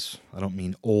age-wise, I don't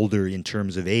mean older in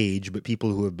terms of age, but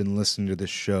people who have been listening to this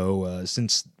show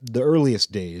since the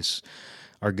earliest days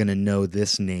are going to know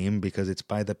this name because it's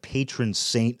by the patron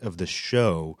saint of the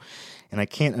show. And I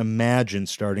can't imagine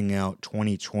starting out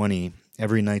 2020,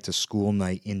 every night's a school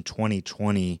night in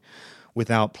 2020,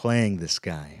 without playing this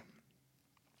guy.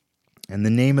 And the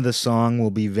name of the song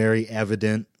will be very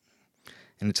evident,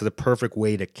 and it's the perfect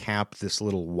way to cap this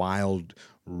little wild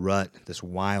rut, this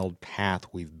wild path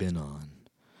we've been on.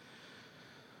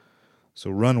 So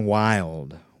run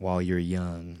wild while you're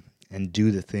young and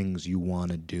do the things you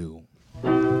want to do. I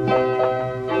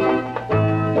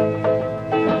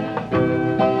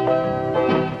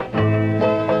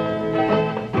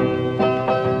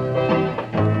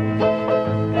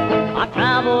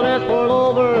traveled this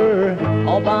world over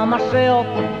all by myself.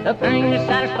 The thing that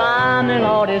satisfies me,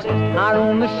 Lord, is higher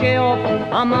on the shelf.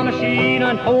 My mama, she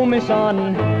done told me,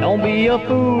 son, don't be a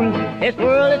fool. This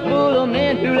world is full of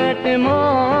men who let them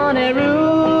money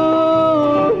rule.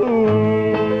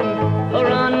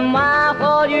 Run wild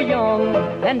while you're young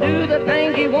and do the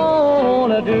things you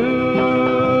wanna do.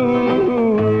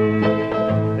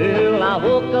 Well, I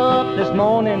woke up this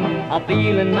morning, I'm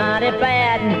feeling mighty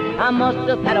bad. I must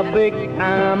have had a big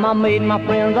time, I made my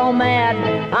friends all mad.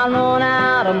 I run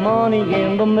out of money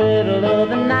in the middle of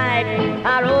the night.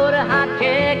 I wrote a hot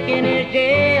check in his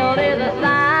jail, there's a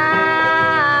sight.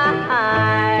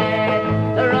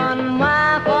 Run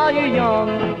wild while you're young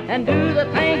and do the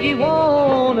things you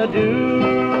wanna do.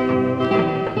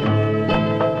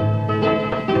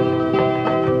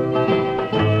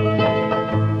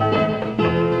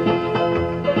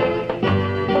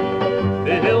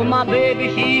 My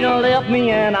baby, she done left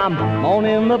me and I'm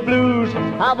moaning the blues.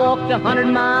 I walked 100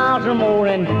 miles or more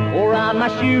and wore out my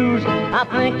shoes. I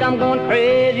think I'm going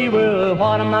crazy, well,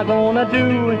 what am I gonna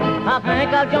do? I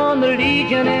think I'll join the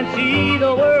Legion and see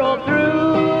the world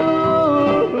through.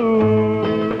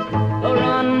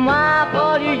 Run wild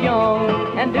while you're young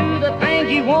and do the things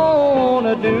you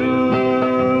wanna do.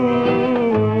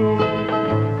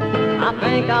 I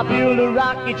think I'll build a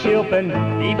rocket ship and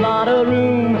leave out a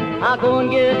room. I'll go and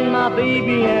get my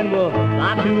baby and we'll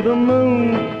fly to the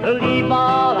moon. Leave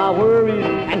all our worries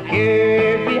and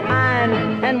cares behind.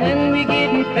 And when we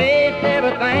get in space,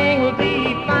 everything will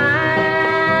be fine.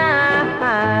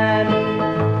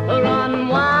 Run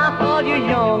wild while you're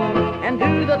young and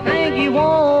do the things you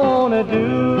wanna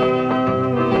do.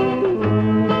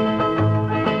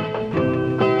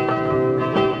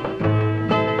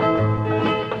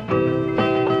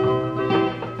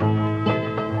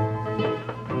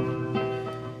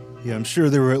 I'm sure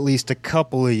there were at least a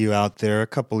couple of you out there, a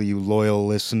couple of you loyal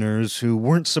listeners who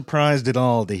weren't surprised at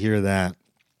all to hear that.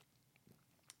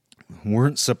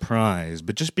 Weren't surprised,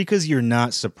 but just because you're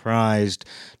not surprised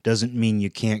doesn't mean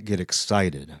you can't get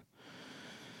excited.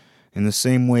 In the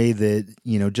same way that,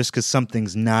 just because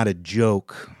something's not a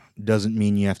joke doesn't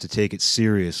mean you have to take it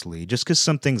seriously. Just because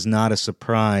something's not a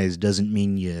surprise doesn't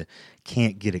mean you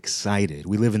can't get excited.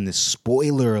 We live in this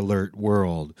spoiler alert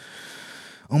world.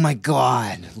 Oh my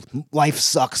God, life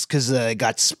sucks because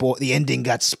the ending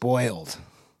got spoiled.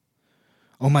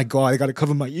 Oh my God, I got to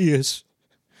cover my ears.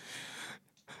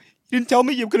 You didn't tell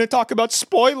me you were going to talk about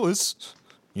spoilers.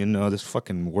 This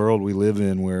fucking world we live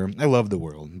in where, I love the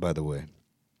world, by the way.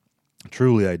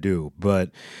 Truly I do, but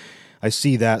I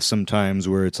see that sometimes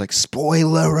where it's like,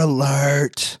 spoiler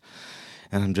alert.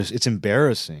 And it's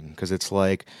embarrassing because it's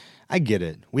like, I get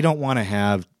it. We don't want to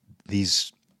have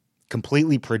these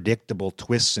completely predictable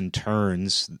twists and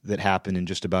turns that happen in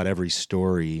just about every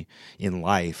story in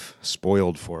life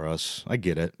spoiled for us. I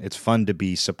get it. It's fun to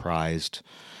be surprised.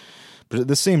 But at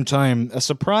the same time, a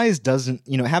surprise doesn't,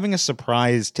 having a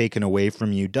surprise taken away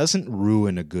from you doesn't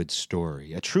ruin a good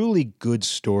story. A truly good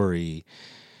story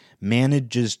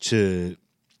manages to,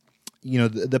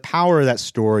 the power of that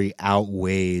story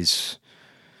outweighs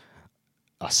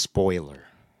a spoiler.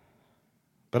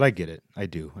 But I get it. I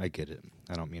do. I get it.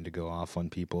 I don't mean to go off on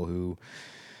people who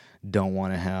don't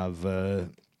want to have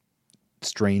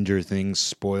Stranger Things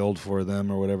spoiled for them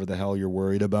or whatever the hell you're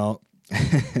worried about.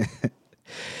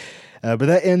 But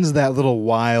that ends that little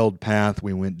wild path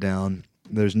we went down.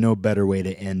 There's no better way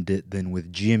to end it than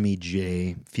with Jimmy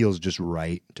J. Feels just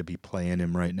right to be playing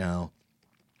him right now.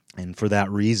 And for that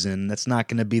reason, that's not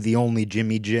going to be the only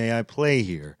Jimmy J I play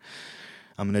here.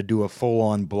 I'm going to do a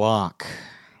full-on block.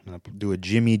 I'm going to do a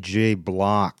Jimmy J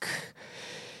block.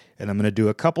 And I'm going to do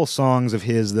a couple songs of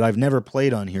his that I've never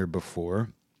played on here before.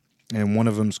 And one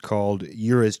of them's called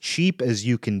You're As Cheap As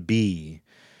You Can Be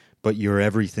but you're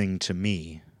everything to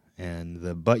me. And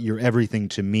the "but you're everything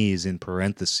to me" is in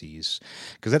parentheses,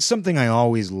 because that's something I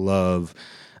always love,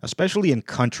 especially in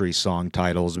country song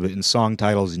titles, but in song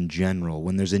titles in general,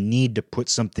 when there's a need to put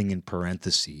something in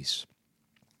parentheses.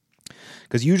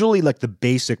 Because usually, like, the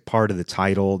basic part of the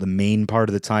title, the main part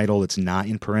of the title, it's not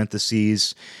in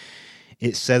parentheses.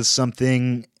 It says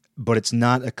something, but it's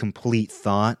not a complete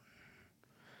thought.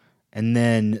 And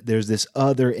then there's the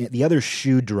other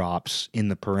shoe drops in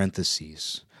the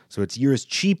parentheses. So it's "you're as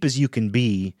cheap as you can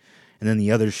be," and then the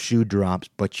other shoe drops,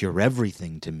 "but you're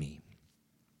everything to me."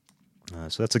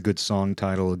 So that's a good song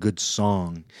title, a good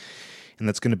song. And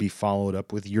that's going to be followed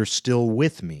up with "you're still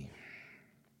with me."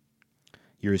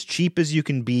 You're as cheap as you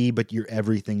can be, but you're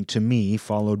everything to me,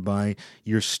 followed by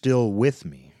 "you're still with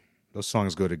me." Those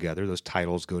songs go together. Those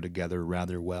titles go together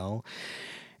rather well.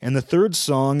 And the third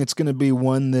song, it's going to be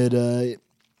one that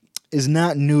is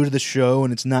not new to the show,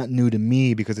 and it's not new to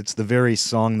me, because it's the very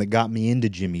song that got me into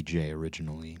Jimmy J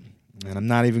originally. And I'm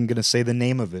not even going to say the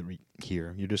name of it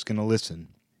here. You're just going to listen.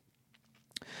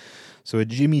 So a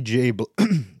Jimmy J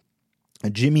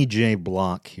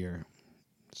block here.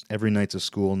 Every Night's a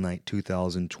School Night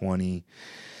 2020.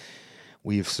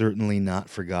 We've certainly not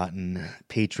forgotten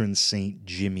patron saint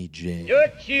Jimmy J. You're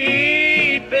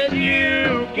cheap as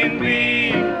you can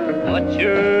be, but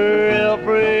you're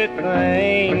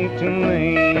everything to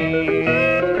me.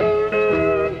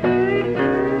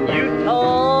 You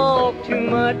talk too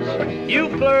much, you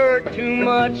flirt too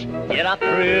much, yet I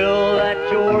thrill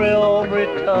at your every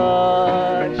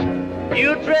touch.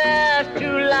 You dress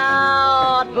too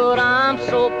loud, but I'm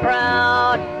so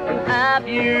proud to have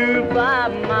you by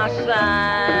my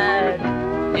side.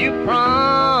 You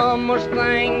promise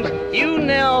things you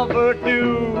never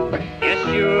do. Yes,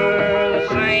 you're the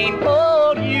same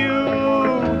old you.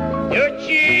 You're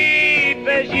cheap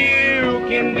as you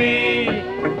can be,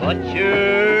 but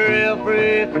you're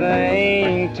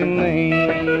everything to me. I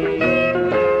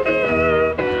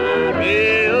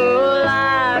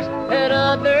realize that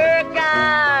other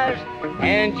guys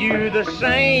hand you the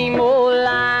same old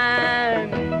line,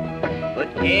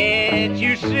 but can't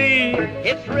you see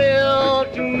it's real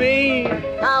to me?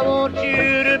 I want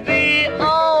you to be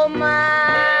all mine.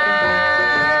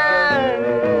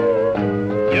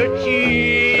 You're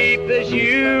cheap as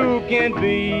you can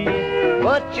be,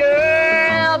 but you're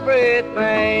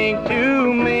everything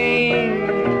to me.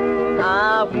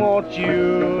 I want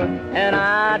you and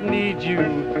I need you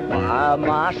by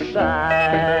my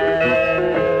side.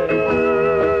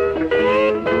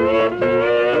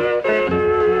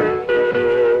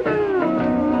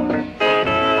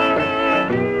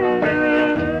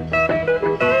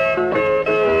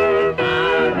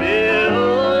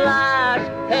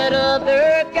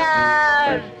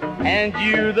 And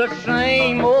you the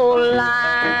same old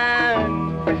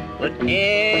line, but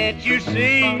can't you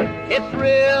see it's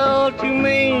real to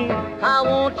me? I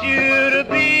want you to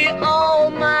be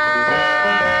all mine.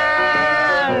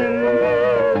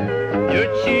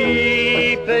 You're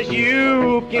cheap as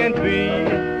you can be,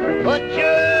 but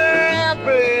you're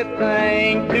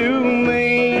everything to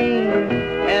me.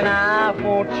 And I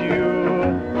want you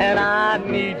and I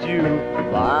need you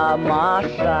by my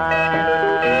side.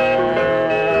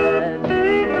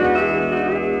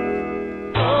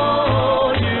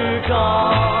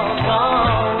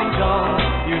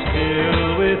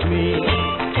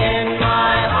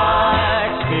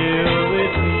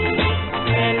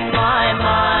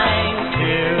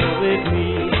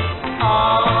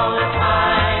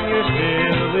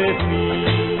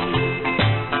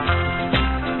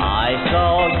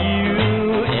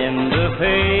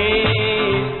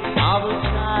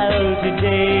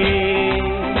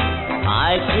 I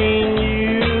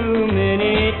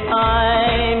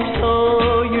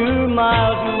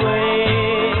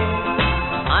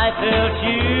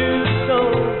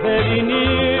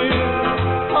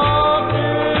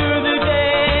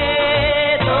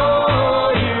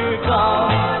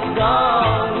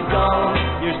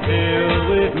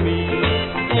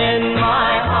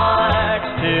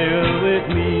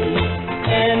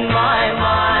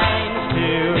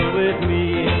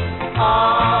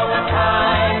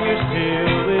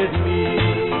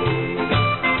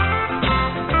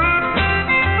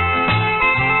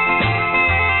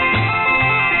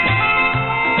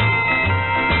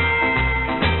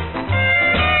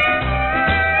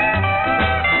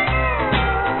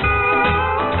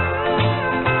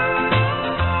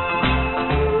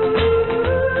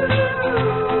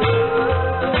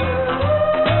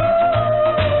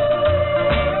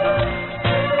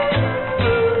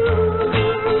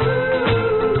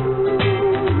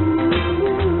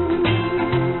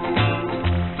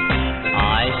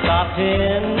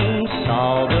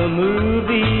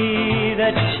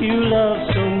that you love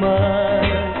so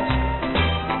much.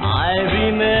 I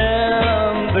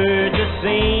remember the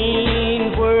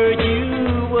scene where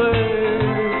you were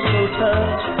so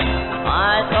touched.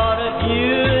 I thought of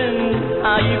you and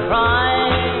how you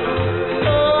cried.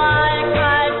 So I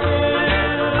cried too.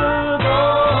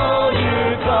 Though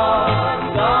you're gone,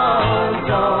 gone,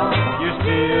 gone, you're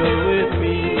still with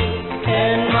me,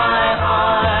 and my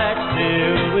heart's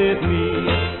still with me,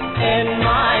 and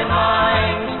my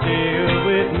mind's still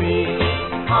with me.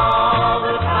 All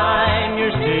the time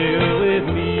you're still with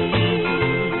me.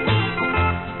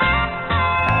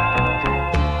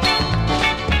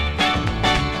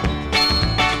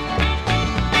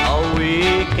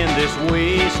 Awake in this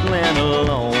wasteland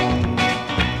alone,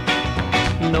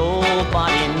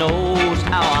 nobody knows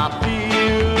how I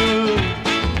feel.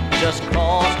 Just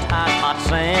cross-tied hot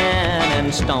sand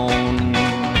and stone,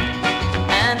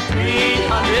 and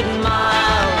 300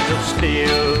 miles of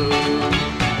steel,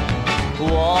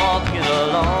 walking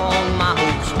along my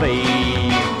hope's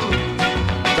fade.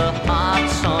 The hot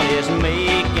sun is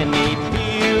making me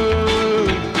feel,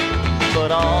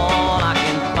 but all I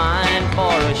can find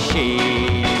for a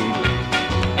shade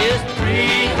is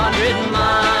 300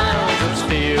 miles of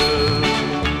steel.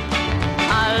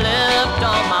 I left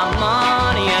all my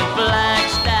money in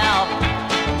Flagstaff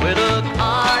with a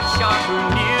card sharp who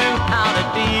knew how to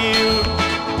deal.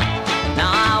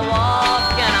 Now I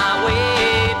walk and I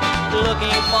wait,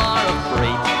 looking for a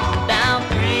freight down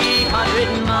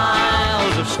 300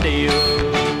 miles of steel.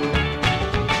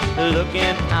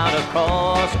 Looking out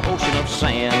across ocean of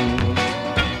sand,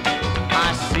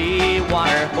 I see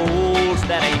water holes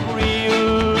that ain't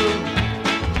real.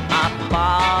 I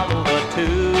follow the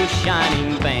two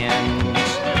shining bands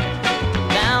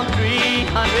down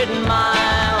 300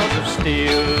 miles of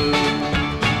steel.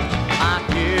 I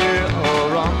hear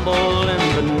a rumble in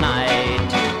the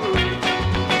night,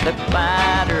 the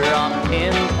clatter of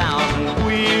 10,000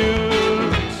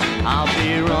 wheels. I'll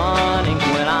be running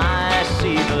when I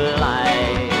see the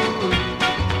light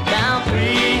down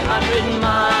 300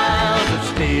 miles of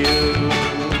steel.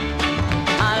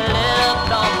 I left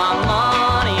all my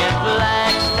money in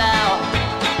Flagstaff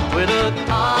with a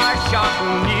car sharp who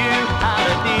knew how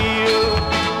to deal.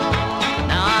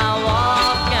 Now I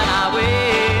walk and I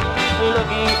wait,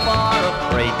 looking for a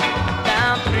freight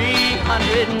down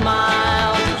 300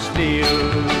 miles of steel.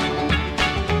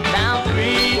 Down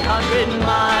 300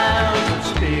 miles of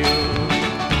steel.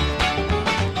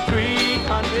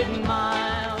 300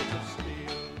 miles of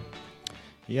steel.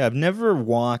 Yeah, I've never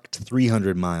walked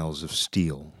 300 miles of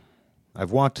steel.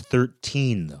 I've walked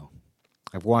 13, though.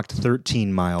 I've walked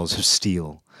 13 miles of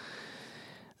steel.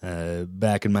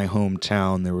 Back in my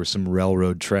hometown, there were some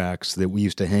railroad tracks that we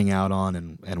used to hang out on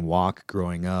and walk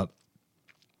growing up.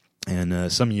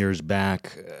 And some years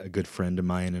back, a good friend of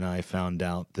mine and I found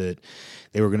out that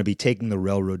they were going to be taking the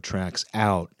railroad tracks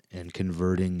out and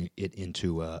converting it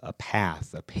into a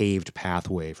path, a paved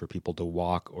pathway for people to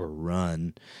walk or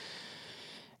run.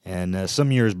 And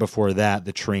some years before that,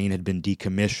 the train had been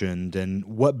decommissioned, and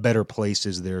what better place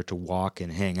is there to walk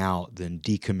and hang out than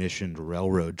decommissioned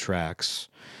railroad tracks?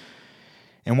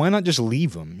 And why not just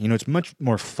leave them? You know, it's much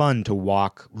more fun to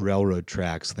walk railroad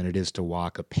tracks than it is to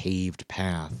walk a paved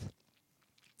path.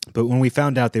 But when we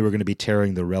found out they were going to be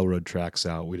tearing the railroad tracks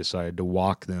out, we decided to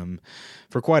walk them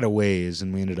for quite a ways,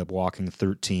 and we ended up walking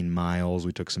 13 miles.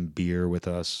 We took some beer with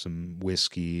us, some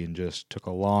whiskey, and just took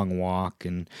a long walk,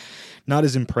 and not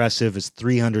as impressive as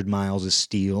 300 miles of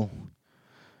steel,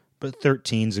 but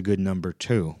 13's a good number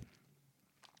too.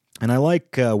 And I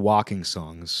like walking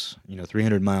songs,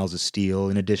 300 Miles of Steel,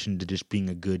 in addition to just being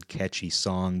a good, catchy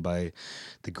song by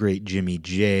the great Jimmy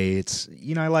J. It's,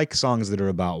 I like songs that are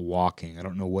about walking. I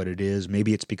don't know what it is.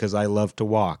 Maybe it's because I love to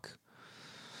walk.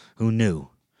 Who knew?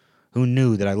 Who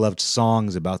knew that I loved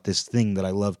songs about this thing that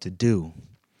I love to do?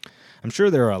 I'm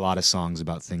sure there are a lot of songs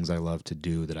about things I love to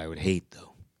do that I would hate,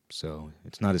 though. So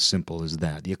it's not as simple as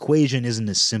that. The equation isn't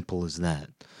as simple as that.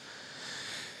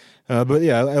 But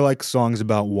yeah, I like songs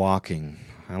about walking.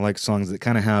 I like songs that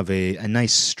kind of have a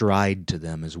nice stride to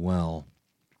them as well.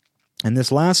 And this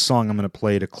last song I'm going to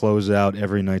play to close out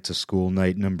Every Night's a School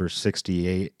Night, number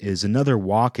 68, is another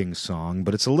walking song,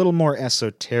 but it's a little more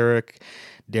esoteric,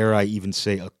 dare I even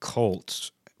say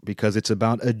occult, because it's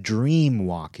about a dream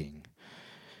walking.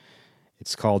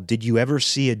 It's called Did You Ever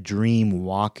See a Dream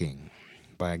Walking?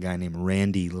 By a guy named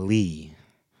Randy Lee.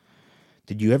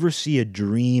 Did you ever see a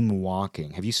dream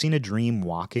walking? Have you seen a dream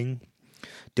walking?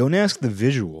 Don't ask the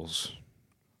visuals.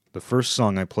 The first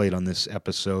song I played on this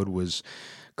episode was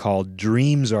called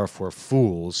Dreams Are for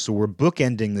Fools, so we're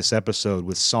bookending this episode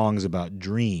with songs about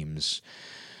dreams.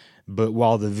 But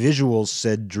while the Visuals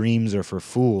said dreams are for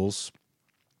fools,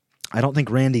 I don't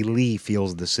think Randy Lee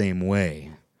feels the same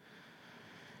way.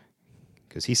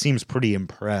 Because he seems pretty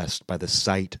impressed by the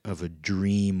sight of a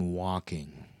dream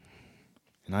walking.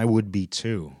 And I would be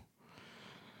too.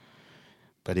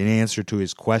 But in answer to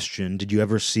his question, did you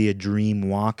ever see a dream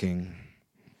walking?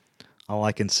 All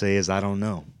I can say is I don't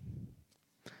know.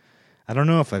 I don't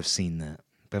know if I've seen that,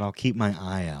 but I'll keep my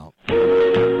eye out.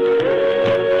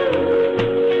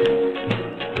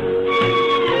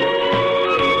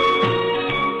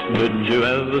 Did you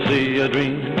ever see a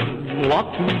dream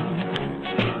walking?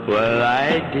 Well,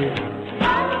 I did.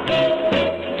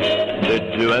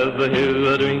 Did you ever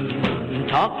hear a dream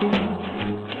talking?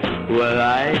 Well,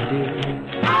 I did.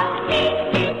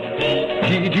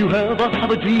 Did you ever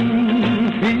have a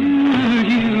dream fill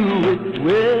you with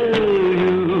will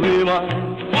you be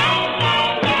mine?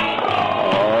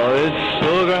 Oh, it's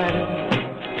so grand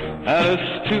and it's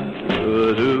too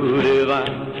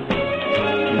divine.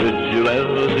 Did you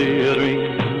ever see a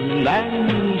dream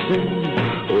dancing?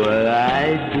 Well,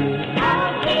 I did.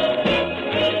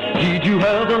 Did you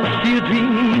ever see a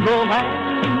dream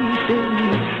romancing?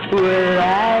 Well,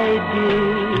 I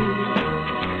did.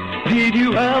 Did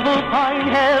you ever find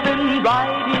heaven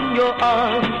right in your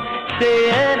arms,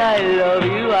 saying I love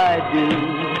you, I do?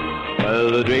 Well,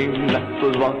 the dream that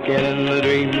was walking and the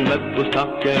dream that was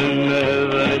talking in the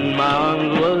heaven in my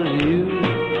arms was you.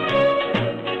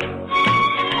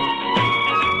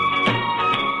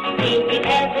 Did you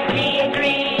ever see a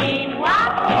dream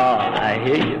walking? Oh, I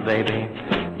hear you, baby.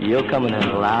 You're coming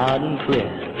in loud and clear.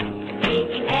 Did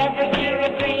you ever hear a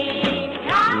dream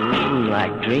talking?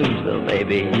 Like Dreamsville,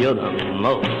 baby, you're the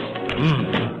most.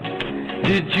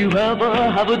 Did you ever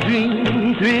have a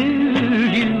dream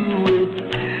thrill you with,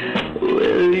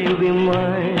 will you be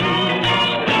mine?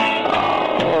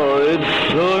 Oh, it's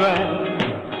so right,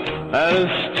 and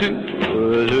it's too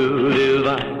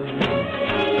divine.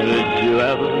 Did you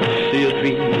ever see a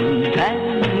dream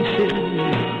dancing?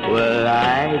 Well, I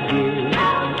did.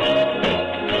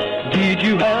 Did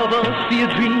you ever see a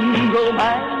dream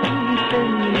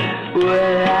romancing?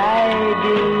 Well, I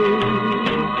did.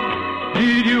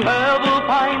 Did you ever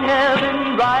find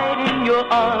heaven right in your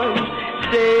arms,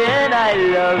 saying I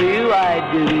love you, I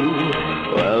do?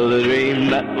 Well, the dream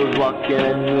that was walking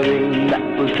and the dream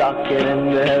that was talking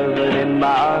and the heaven in my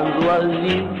arms was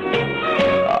you.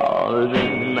 Oh, the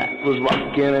dream that was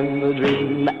walking and the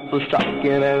dream that was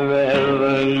talking and the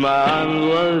heaven in my arms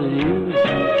was you.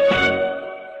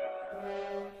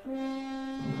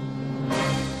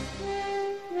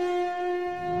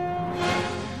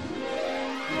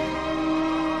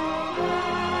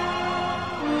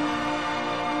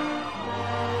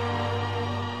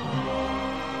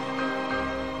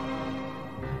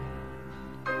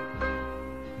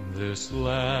 This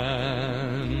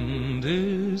land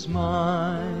is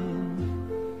mine.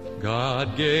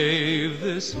 God gave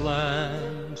this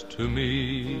land to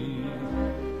me.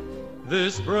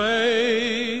 This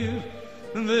brave,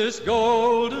 this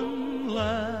golden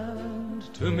land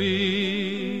to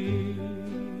me.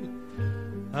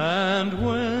 And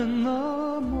when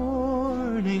the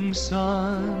morning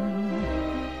sun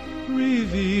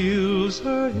reveals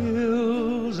her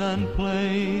hills and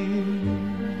plains,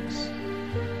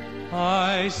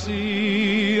 I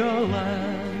see a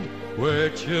land where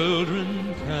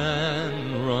children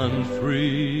can run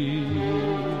free.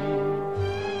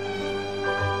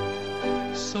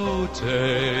 So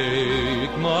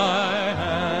take my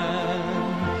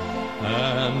hand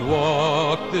and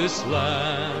walk this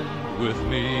land with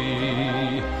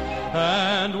me,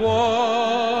 and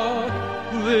walk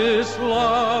this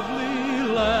lovely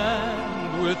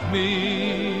land with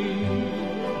me.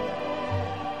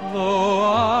 Though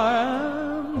I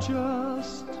am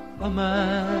just a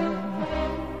man,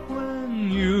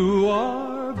 when you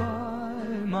are by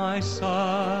my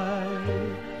side,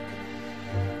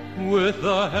 with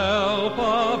the help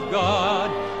of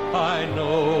God, I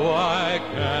know I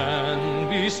can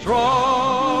be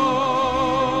strong.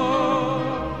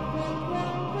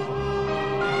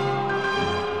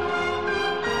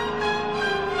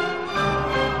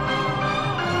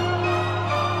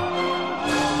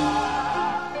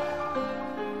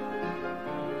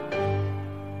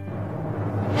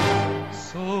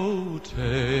 So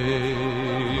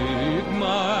take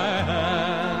my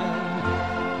hand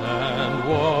and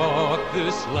walk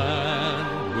this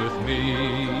land with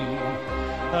me,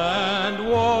 and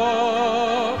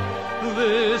walk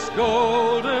this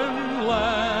golden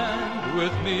land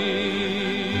with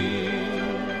me.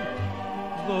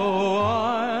 Though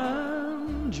I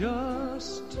am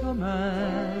just a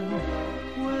man,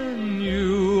 when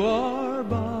you are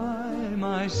by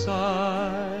my side,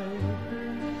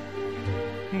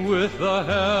 with the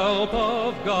help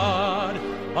of God,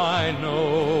 I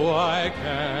know I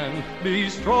can be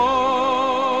strong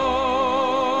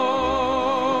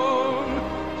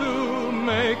to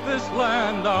make this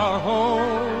land our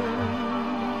home.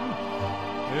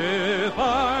 If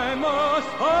I must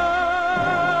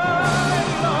fight,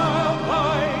 I'll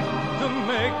fight to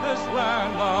make this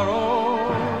land our own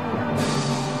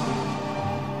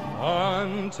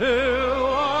until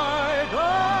I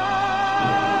die.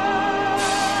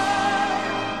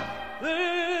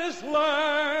 This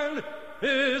land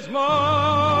is mine.